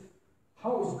is this?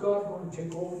 How is God going to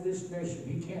take over this nation?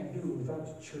 He can't do it without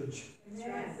the church.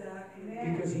 Yes.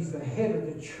 Because He's the head of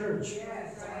the church.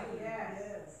 Yes.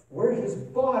 Yes. We're His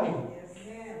body.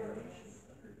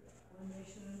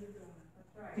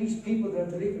 These people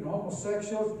that believe in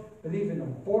homosexuals, believe in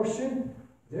abortion,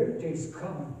 their day's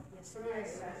coming. Yes, it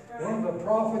is. One of the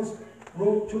prophets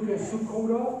took his suit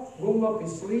coat off, rolled up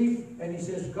his sleeve, and he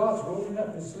says, God's rolling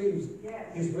up his sleeves.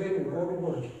 Yes. He's ready to go to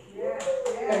work. Yes.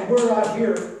 And we're out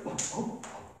here.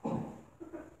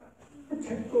 I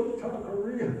can't go to South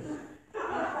Korea.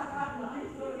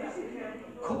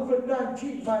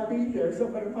 COVID-19 might be there.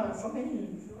 Somebody might say,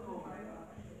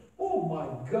 oh my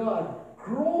God,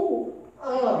 grow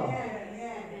up. Amen.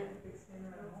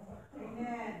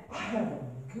 I have a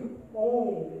good,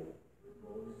 oh,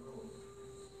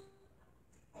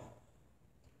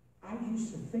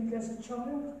 used to think as a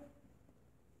child.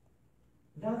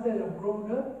 Now that I'm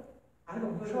grown up, I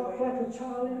don't talk like a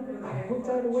child anymore. I put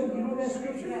that away. You know that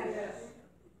scripture?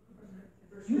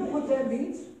 You know what that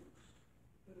means?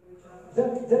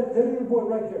 That little boy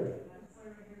right there.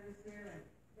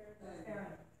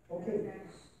 Okay.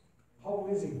 How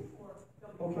old is he?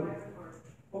 Okay.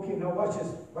 Okay, now watch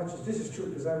this. Watch this. This is true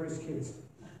because I raise kids.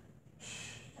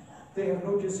 They have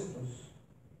no discipline.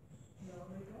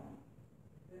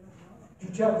 You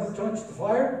tell them to touch the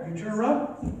fire, you turn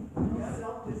around.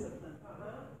 Self-discipline.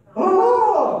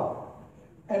 Oh!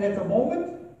 And at the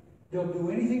moment, they'll do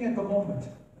anything at the moment.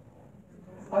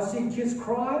 I've seen kids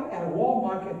cry at a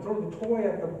Walmart and throw the toy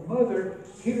at the mother,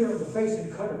 hit her in the face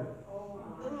and cut her.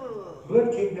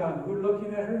 Blood came down. We're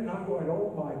looking at her and I'm going,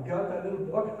 oh my God, that little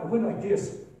boy. I went like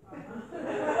this.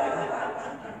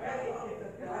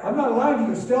 I'm not lying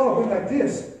to you, Stella. I went like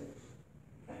this.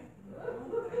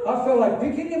 I felt like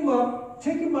picking him up,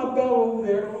 taking my belt over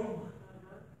there,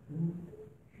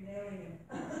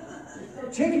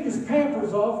 taking his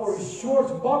pampers off or his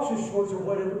shorts, boxer shorts or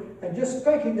whatever, and just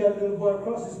spanking that little boy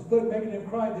across his butt, making him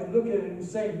cry, then look at him and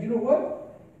saying, you know what?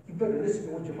 You better listen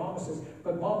to what your mama says.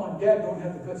 But mom and dad don't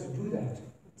have the guts to do that.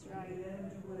 That's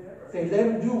right. They let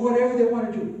them do whatever they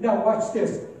want to do. Now watch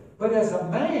this. But as a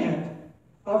man,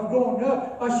 I've grown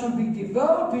up. I should be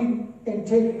developing and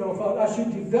taking off out. I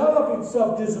should develop in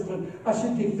self-discipline. I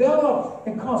should develop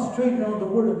and concentrating on the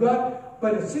Word of God.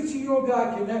 But a 60-year-old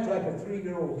guy can act like a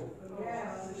 3-year-old.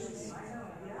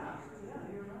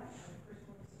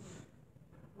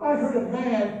 I heard a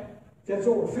man that's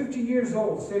over 50 years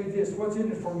old say this, what's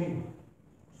in it for me?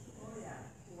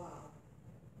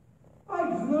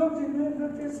 I looked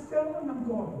at this fellow and I'm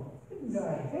going, what the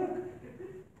heck?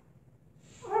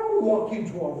 I don't walk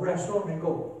into a restaurant and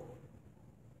go,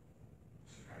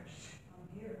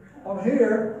 I'm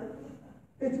here.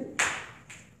 It's,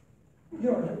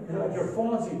 you know, like your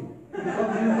Fonzie. You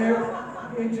come in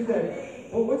there into that.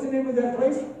 Well, what's the name of that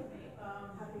place?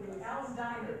 Al's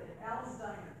Diner. Al's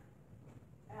Diner.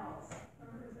 Al's.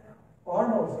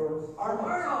 Arnold's.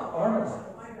 Arnold's.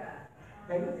 My bad.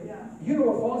 And you know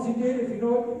what Fonzie did? If you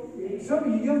know it, some of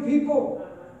you young people,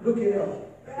 look it up.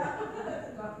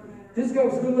 This guy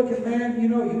was a good-looking man. You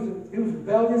know, he was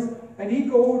rebellious, and he'd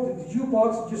go over to the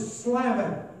jukebox and just slam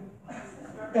it,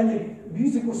 and the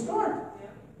music would start.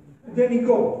 And then he'd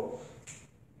go,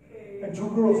 and 2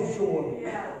 girls would show up.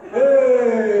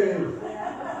 Hey!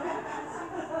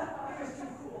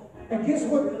 And guess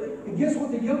what? And guess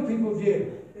what the young people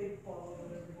did?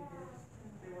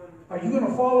 Are you going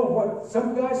to follow what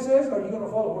some guy says, or are you going to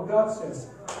follow what God says?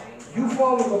 You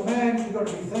follow the man, you're going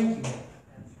to be thinking.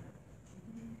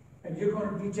 And you're going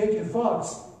to be taking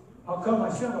thoughts. How come I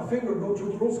snap my finger and no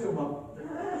 2 girls come up?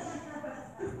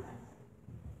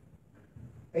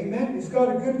 Amen? He's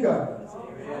got a good guy.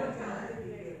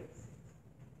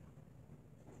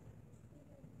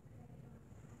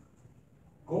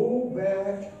 Go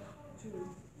back to,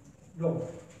 no.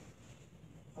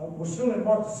 We're still in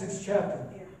Mark the 6th chapter.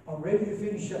 I'm ready to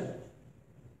finish up.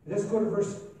 Let's go to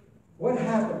verse, what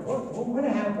happened? What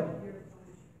happened?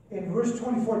 In verse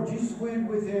 24, Jesus went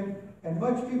with him, and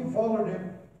much people followed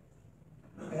him,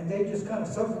 and they just kind of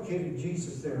suffocated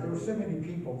Jesus there. There were so many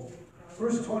people.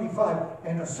 Verse 25,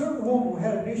 and a certain woman who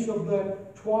had an issue of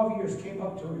blood 12 years came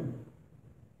up to him.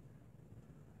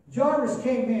 Jairus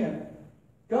came in,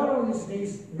 got on his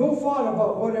knees, no thought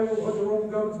about what the Roman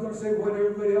government's going to say, what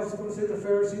everybody else is going to say, the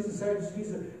Pharisees, the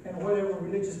Sadducees, and whatever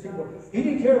religious people. He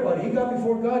didn't care about it. He got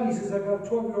before God, and he says, I got a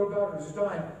 12-year-old daughter who's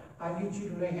dying. I need you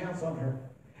to lay hands on her.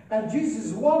 And Jesus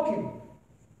is walking.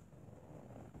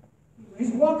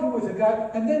 He's walking with a guy,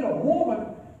 and then a woman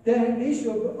that had an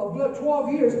issue of blood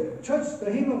 12 years touched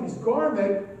the hem of his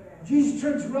garment. Jesus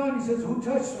turns around and he says, who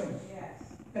touched me?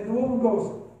 And the woman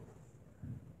goes,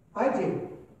 I did.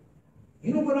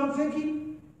 You know what I'm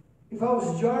thinking? If I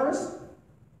was Jairus,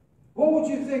 what would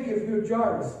you think if you're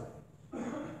Jairus?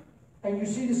 And you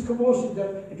see this commotion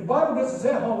that the Bible doesn't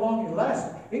say how long it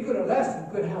lasted. It could have lasted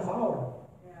a good half hour.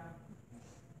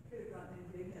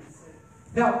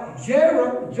 Now,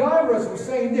 Jairus was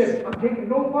saying this, I'm taking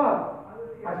no thought.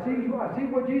 I see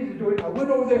what Jesus is doing. I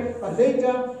went over there, I laid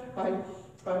down, I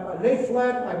laid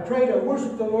flat, I prayed, I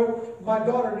worshiped the Lord. My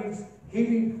daughter needs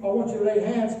healing. I want you to lay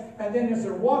hands. And then as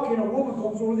they're walking, a woman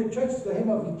comes over there, touches the hem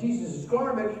of Jesus'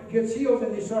 garment, gets healed,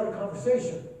 and they start a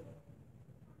conversation.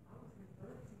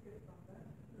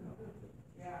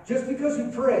 Just because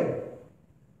you pray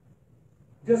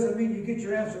doesn't mean you get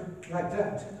your answer like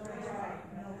that.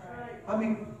 I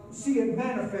mean, see it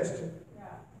manifested.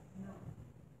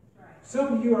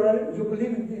 Some of you are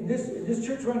believing in this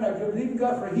church right now, you're believing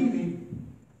God for healing,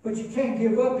 But you can't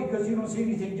give up because you don't see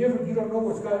anything different. You don't know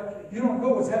you don't know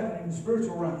what's happening in the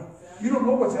spiritual realm. You don't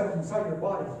know what's happening inside your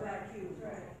body.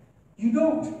 You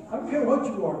don't. I don't care what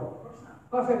you are.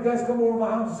 I've had guys come over my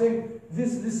house and say,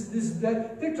 this,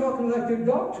 that. They're talking like they're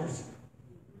doctors.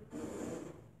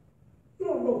 You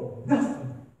don't know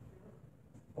nothing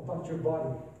about your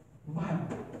body.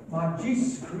 My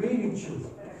Jesus created you.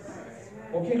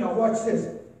 Okay, now watch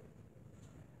this.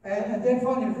 And then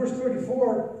finally in verse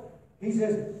 34, he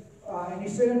says, and he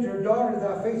said unto her, daughter,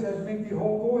 thy faith has made thee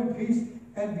whole. Go in peace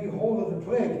and be whole of the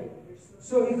plague.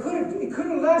 So it could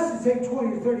have lasted, say,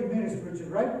 20 to 30 minutes,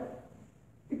 Richard, right?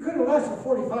 It could have lasted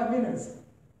 45 minutes.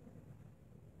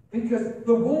 Because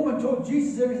the woman told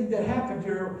Jesus everything that happened to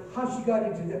her, how she got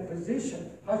into that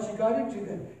position, how she got into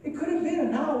that. It could have been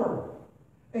an hour.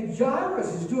 And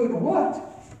Jairus is doing what?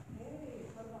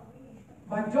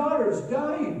 My daughter is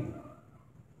dying.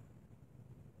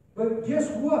 But guess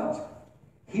what?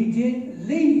 He didn't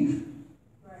leave.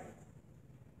 Right.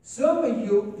 Some of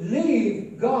you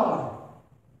leave God.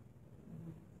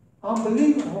 I'm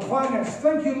believing for finance.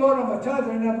 Thank you, Lord, I'm a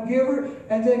tither and I'm a giver.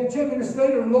 And then 10 minutes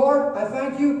later, Lord, I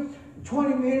thank you.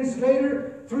 20 minutes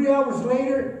later, 3 hours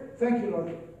later, thank you,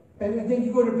 Lord. And then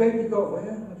you go to bed and you go, well,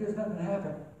 I guess nothing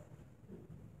happened.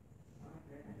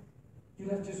 You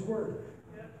left His word.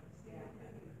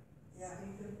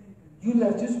 You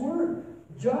left His word.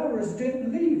 Jairus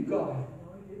didn't leave God.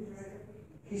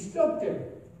 He stuck there.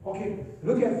 Okay,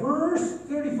 look at verse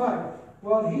 35.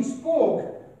 While he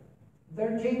spoke,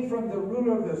 there came from the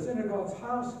ruler of the synagogue's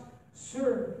house,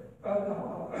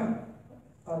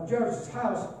 Jairus'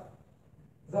 house,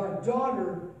 thy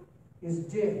daughter is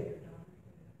dead.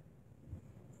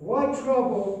 Why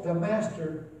trouble the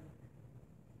master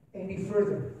any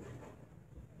further?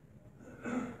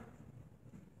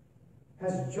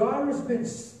 Has Jairus been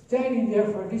standing there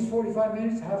for at least 45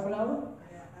 minutes, half an hour?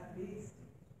 Yeah, at least.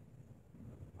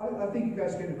 I think you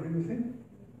guys can agree with him.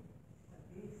 At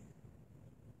least.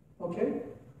 Okay?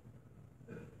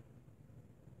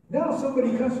 Now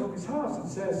somebody comes from his house and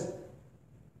says,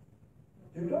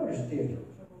 your daughter's dead.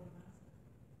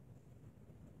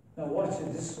 Now watch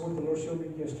it. This is what the Lord showed me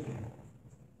yesterday.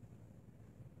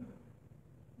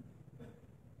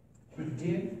 He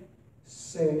didn't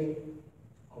say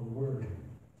a word.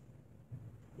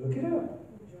 Look it up.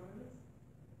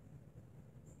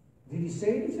 Did he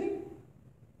say anything?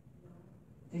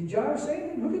 Did Jairus say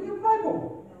anything? Look at your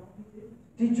Bible.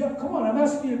 Come on, I'm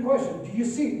asking you a question. Do you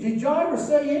see? Did Jairus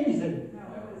say anything?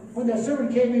 When that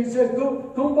servant came in and said,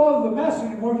 don't bother the master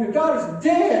anymore. Your daughter's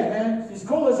dead, man. He's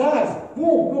cold as ice.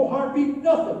 Boom, no heartbeat,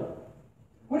 nothing.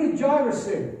 What did Jairus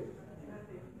say?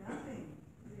 Nothing.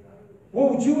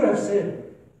 What would you have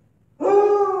said?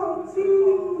 Oh,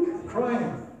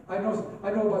 crying. I know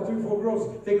about 3 or 4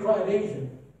 girls, they cry at Asian.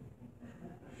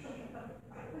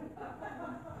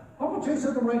 I'm going to tell you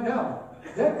something right now.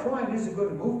 That crying isn't going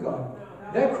to move God.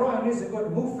 That crying isn't going to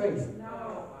move faith.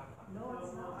 No,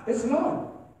 it's not. It's not.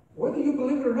 Whether you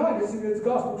believe it or not, it's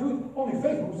gospel truth. Only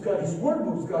faith moves God. His word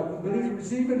moves God. You believe and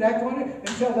receive it, act on it, and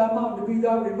tell that mountain to be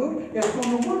thou removed. It's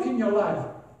going to work in your life.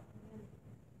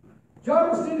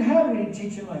 Jairus didn't have any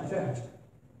teaching like that.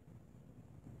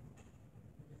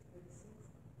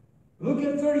 Look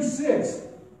at 36.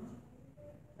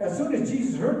 As soon as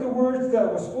Jesus heard the words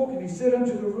that were spoken, he said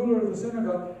unto the ruler of the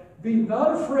synagogue, be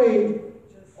not afraid,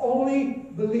 only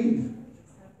believe.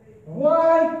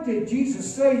 Why did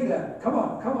Jesus say that? Come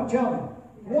on, tell me.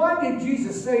 Why did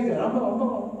Jesus say that? I'm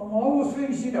almost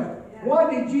finishing up. Why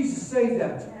did Jesus say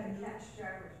that?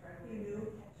 He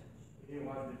knew. He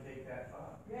wanted to take that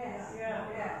thought. Yes.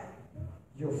 Yes.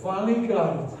 You finally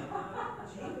got it.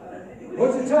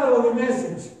 What's the title of the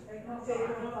message? Take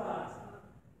no thought.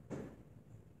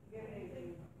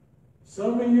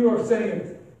 Some of you are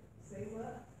saying, Say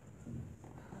what?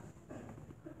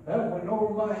 that went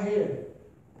over my head.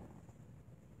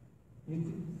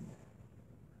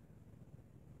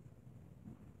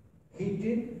 He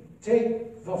didn't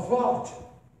take the fault.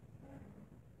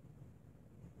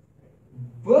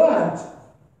 But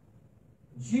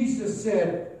Jesus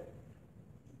said,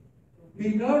 be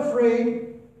not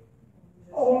afraid,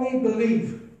 only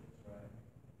believe.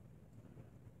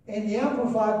 In the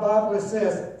Amplified Bible it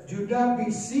says, do not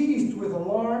be seized with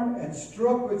alarm and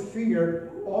struck with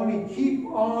fear, only keep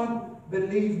on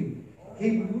believing.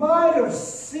 He might have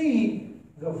seen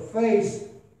the face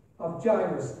of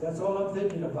Jairus. That's all I'm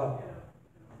thinking about.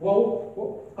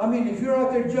 Well, I mean, if you're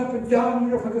out there jumping down, you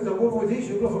know, because a woman with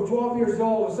issue for 12 years old,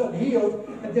 all of a sudden healed,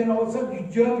 and then all of a sudden you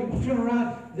jump and you turn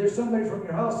around, there's somebody from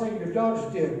your house saying your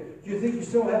daughter's dead. Do you think you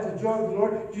still have the joy of the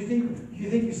Lord? Do you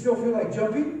think you still feel like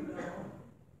jumping?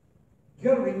 You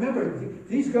got to remember,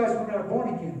 these guys were not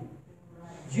born again.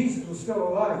 Jesus was still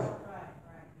alive.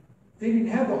 They didn't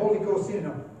have the Holy Ghost in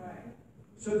them.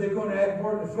 So they're going to act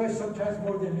more in the flesh, sometimes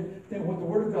more than what the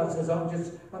Word of God says. I'm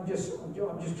just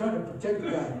trying to protect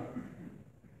the guy.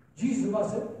 Jesus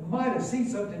might have seen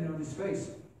something on his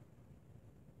face.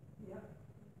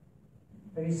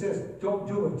 And he says, don't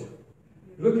do it.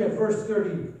 Look at verse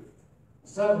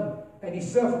 37. And he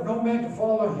suffered no man to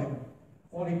follow him,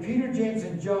 only Peter, James,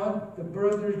 and John, the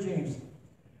brother of James.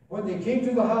 When they came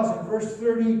to the house in verse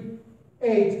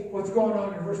 38, what's going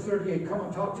on in verse 38? Come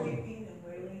on, talk to me.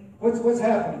 What's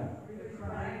happening?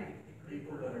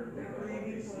 People that are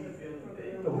grieving for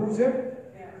the Who's there?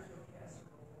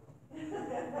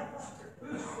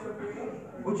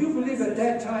 Would you believe at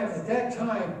that time,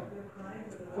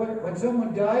 when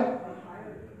someone died,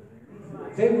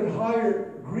 they would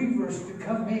hire grievers to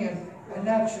come in and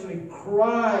actually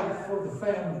cry for the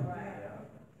family.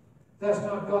 That's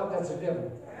not God, that's the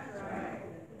devil.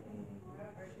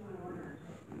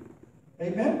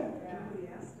 Amen?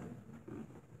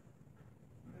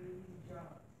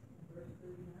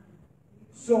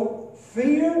 So,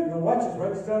 fear, now watch this,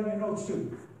 write this down in your notes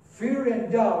too. Fear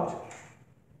and doubt,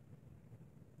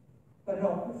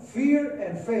 fear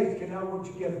and faith cannot work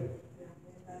together.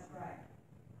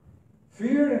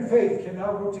 Fear and faith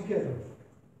cannot work together.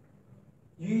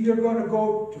 You're either going to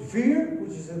go to fear,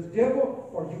 which is of the devil,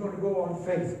 or you're going to go on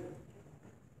faith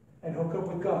and hook up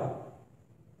with God.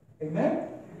 Amen?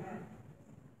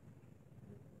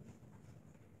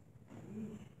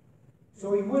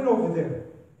 So he went over there.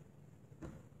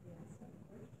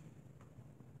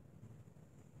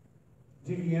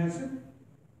 Did he answer?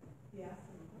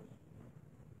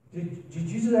 Did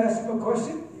Jesus ask him a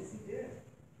question? Yes, he did.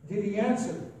 Did he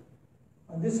answer?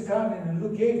 On this account in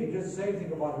Luke 8, he doesn't say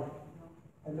anything about it.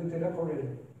 I looked it up already.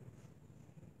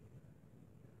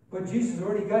 But Jesus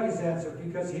already got his answer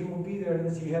because he won't be there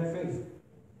unless he had faith.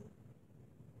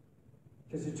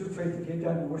 Because it took faith to get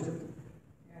down and worship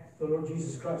the Lord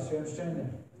Jesus Christ. You understand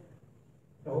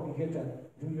that? I hope you get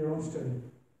that. Do your own study.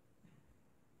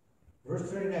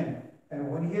 Verse 39. And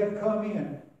when he had come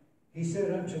in, he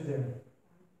said unto them,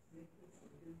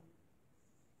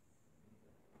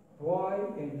 why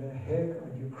in the heck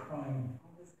are you crying?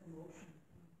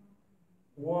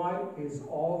 Why is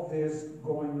all this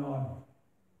going on?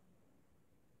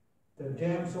 The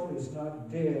damsel is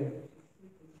not dead,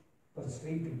 but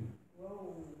sleeping.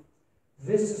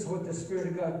 This is what the Spirit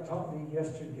of God taught me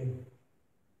yesterday.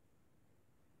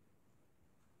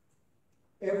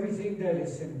 Everything that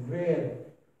is in red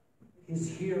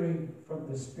is hearing from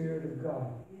the Spirit of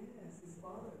God.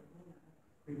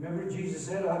 Remember Jesus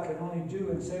said, I can only do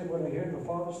and say what I hear the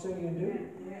Father say and do?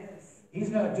 He's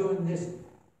not doing this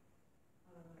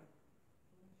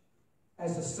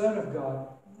as the Son of God.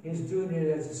 He's doing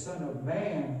it as the Son of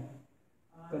Man,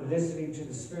 but listening to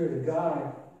the Spirit of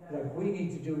God like we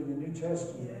need to do in the New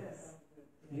Testament.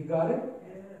 You got it?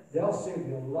 They'll save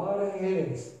you a lot of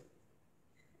headaches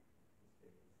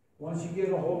once you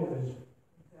get a hold of it.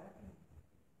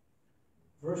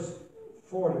 Verse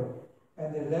 40.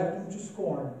 And they left him to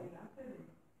scorn.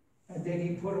 And then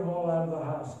he put them all out of the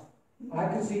house. I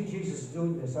can see Jesus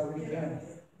doing this. I really can.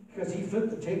 Because he flipped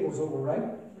the tables over, right?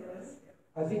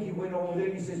 I think he went over there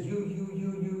and he says, you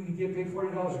get paid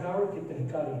 $40 an hour, get the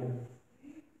heck out of here.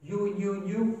 You and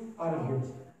you, out of here.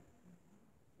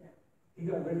 He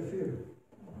got rid of fear.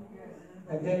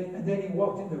 And then he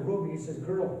walked in the room and he says,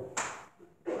 girl,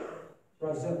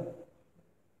 rise up.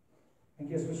 And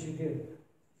guess what she did?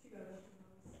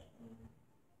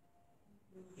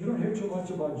 You don't hear too much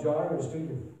about Jairus, do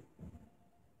you?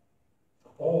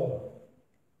 Oh.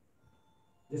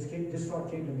 This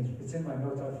thought came to me. It's in my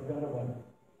notes. I forgot about it.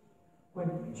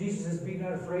 When Jesus says, be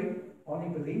not afraid, only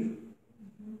believe.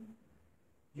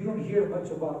 You don't hear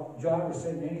much about Jairus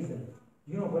saying anything.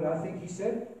 You know what I think he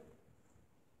said?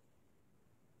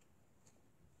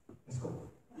 Let's go.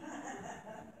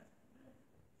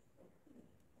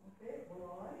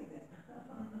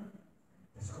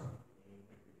 Let's go.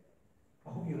 I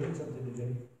hope you learned something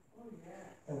today.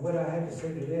 And what I had to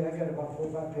say today, I got about 4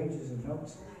 or 5 pages of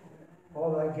notes.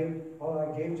 All I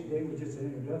gave today was just an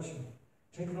introduction.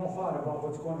 Take no thought about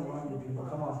what's going on with people.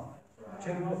 Come on.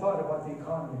 Take no thought about the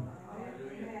economy.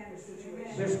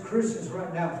 There's Christians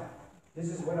right now. This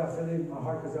is what I feel in my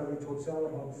heart, because I already told Sal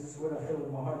about this. This is what I feel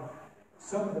in my heart.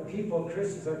 Some of the people,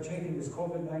 Christians, are taking this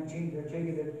COVID-19, they're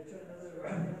taking it,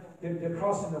 they're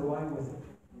crossing the line with it.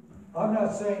 I'm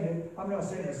not saying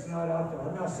it's not out there.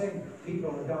 I'm not saying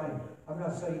people are dying. I'm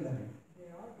not saying that.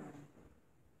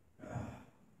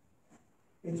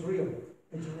 It's real.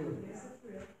 It's real.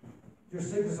 Your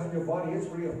sickness on your body, it's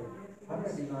real. I'm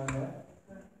not denying that.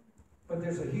 But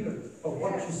there's a healing. But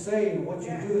what you say and what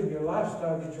you do in your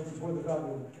lifestyle determines whether God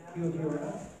will heal you or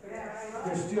not.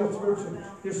 There's still spiritual,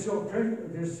 there's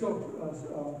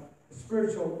still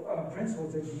spiritual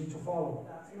principles that you need to follow.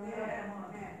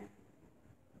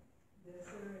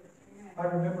 I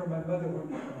remember my mother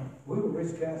when we were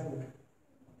raised Catholic,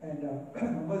 and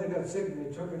my mother got sick, and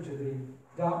they took her to the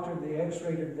doctor, and they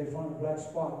x-rayed her, and they found a black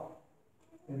spot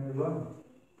in her lung.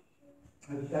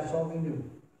 And that's all we knew.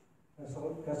 That's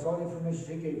all the information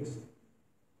she gave us.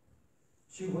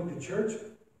 She went to church.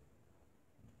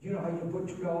 You know how you put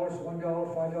 $2, $1, $5,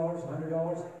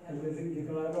 $100, and you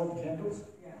can light all the candles?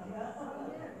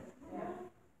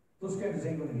 Those candles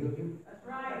ain't going to heal you. That's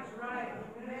right, that's right.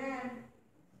 Amen.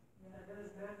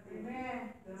 Amen.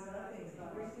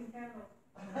 Wasting candles.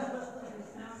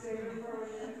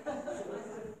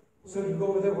 So you go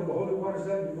over there where the holy water's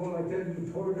at, you go like that, and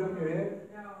you pour it down your head.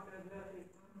 No, there's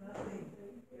nothing.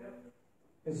 Yep.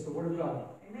 It's the Word of God.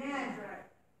 Amen.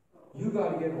 You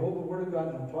got to get a hold of the Word of God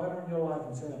and apply it on your life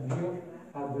and say, I'm healed,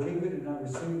 I believe it, and I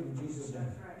receive it in Jesus' name.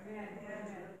 That's right. Amen.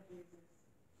 Amen.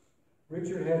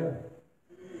 Richard had a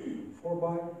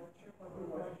 4x.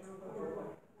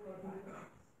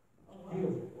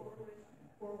 Healed.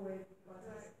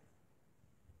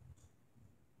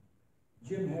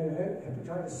 Jim had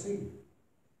hepatitis C.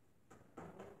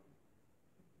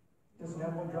 Doesn't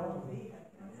have one drop of it.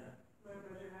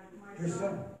 Your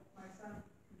son. My son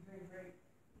is very great.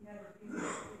 He had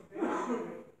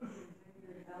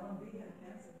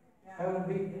Alan B.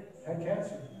 had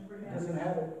cancer. Doesn't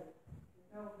have it.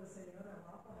 No, the same other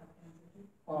Rafa had cancer too.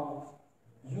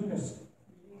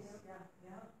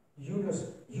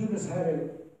 Eunice had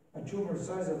a tumor the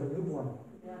size of a newborn.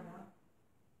 Yeah.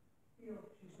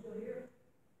 She's still here.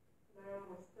 I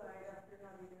almost died after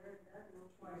having her. That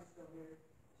little twice still here.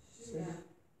 Yeah.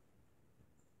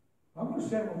 I'm going to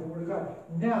stand with the Word of God.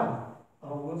 Now, I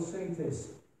will say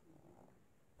this.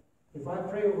 If I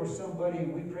pray over somebody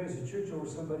and we pray as a church over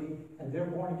somebody and they're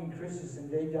born again Christians and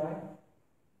they die,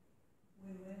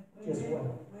 guess what?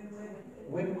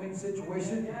 Win-win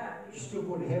situation, you still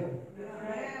go to heaven.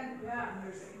 Amen. Yeah.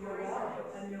 You're well.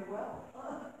 And you're well.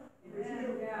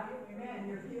 Amen. Yeah. Amen. And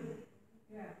you're healed.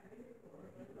 Yeah.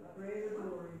 Greater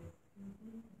glory.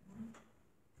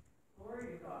 Glory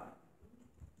to God.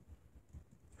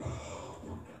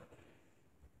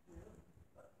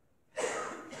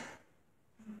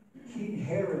 King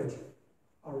Herod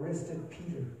arrested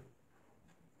Peter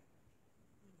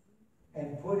and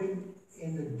put him in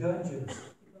the dungeons.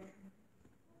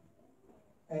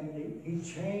 And he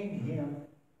chained him.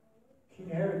 King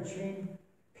Herod chained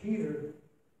Peter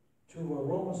to a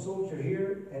Roman soldier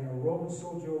here and a Roman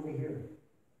soldier over here.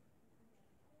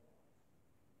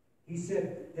 He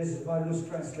said, this is my loose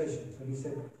translation, but he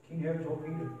said, King Herod told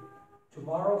Peter,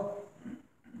 tomorrow,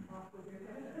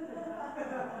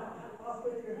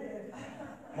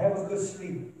 have a good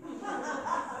sleep.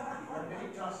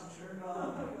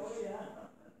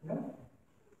 No.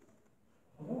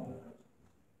 No.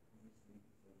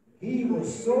 He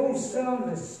was so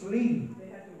sound asleep.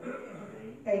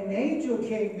 An angel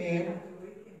came in,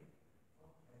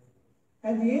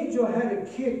 and the angel had to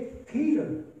kick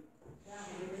Peter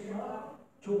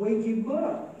to wake him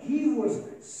up. He was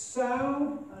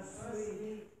sound,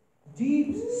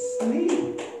 deep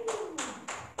sleep.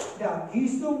 Now,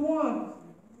 he's the one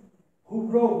who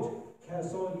wrote,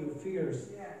 cast all your fears.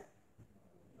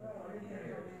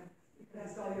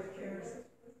 That's all your cares.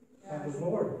 And the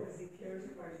Lord. Because he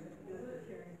cares for you.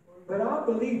 But I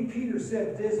believe Peter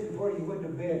said this before he went to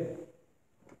bed.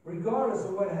 Regardless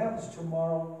of what happens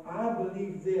tomorrow, I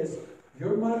believe this.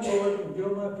 You're my Lord and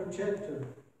you're my protector.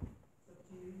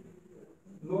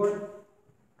 Lord,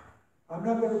 I'm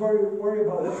not going to worry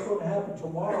about what's going to happen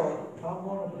tomorrow. I'm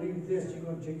going to believe this. You're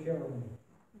going to take care of me.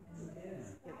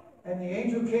 And the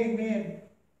angel came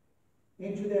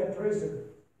into that prison.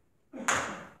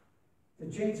 The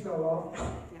chains fell off.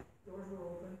 Doors were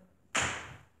open.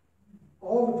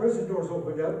 All the prison doors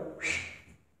opened up.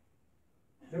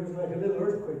 There was like a little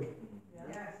earthquake.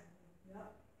 Yes.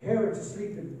 Herod's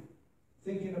asleep and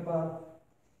thinking about,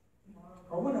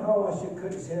 I wonder how I should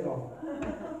cut his head off.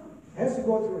 Has to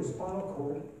go through his spinal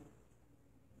cord.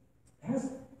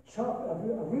 Has chop. I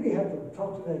really have to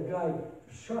talk to that guy to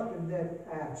sharpen that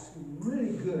axe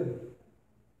really good.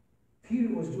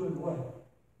 Peter was doing what?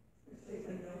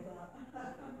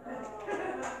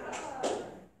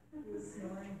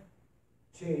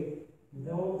 Take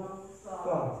no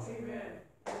thought. Amen.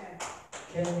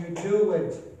 Can you do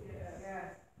it?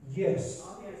 Yes. Yes.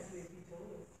 Obviously, if he told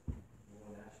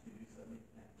us.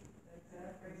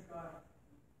 Praise God.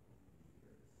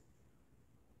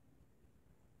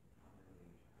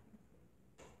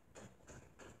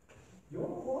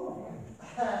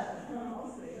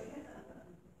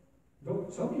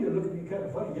 Some of you are looking at me kind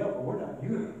of funny. Yeah, but we're not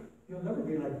you. You'll never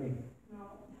be like me.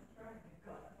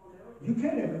 You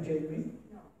can't imitate me.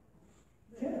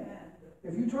 You can't.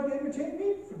 If you try to imitate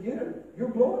me, forget it. You're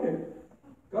blowing it.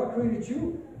 God created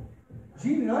you.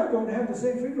 Gene and I don't have the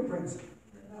same fingerprints.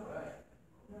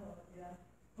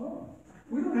 Oh,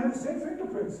 we don't have the same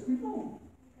fingerprints. We don't.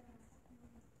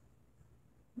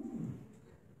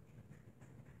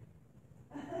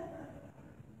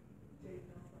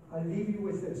 I leave you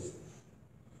with this.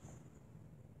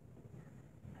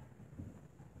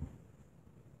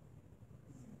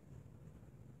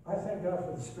 I thank God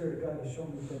for the Spirit of God to show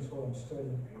me things while I'm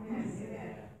studying.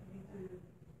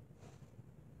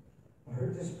 I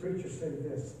heard this preacher say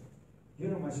this. You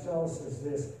know, my style says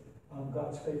this. I'm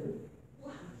God's favorite.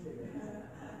 He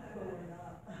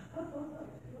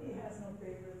has no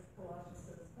favorites, Colossians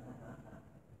says.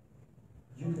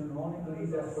 You can only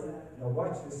believe that for, now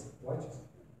watch this, watch this.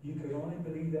 You can only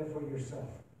believe that for yourself.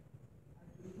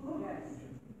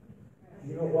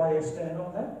 You know why I stand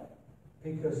on that?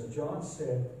 Because John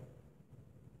said,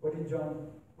 what did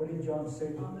John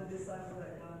say? I'm the disciple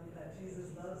that Jesus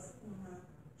loves.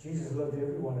 Jesus loved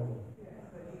every one of them.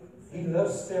 He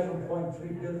loves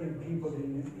 7.3 billion people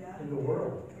in the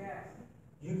world.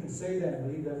 You can say that and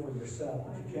believe that for yourself,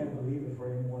 but you can't believe it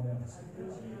for anyone else.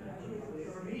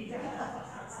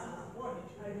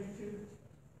 I do too.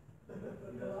 But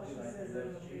Colossians says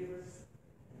I'm the favorites.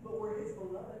 But we're his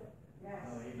beloved. No,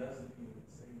 he doesn't even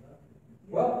say that.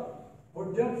 Well,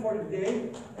 we're done for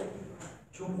today.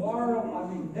 Tomorrow,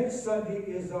 next Sunday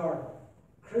is our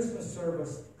Christmas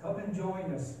service. Come and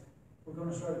join us. We're going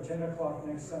to start at 10 o'clock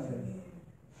next Sunday.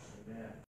 Amen.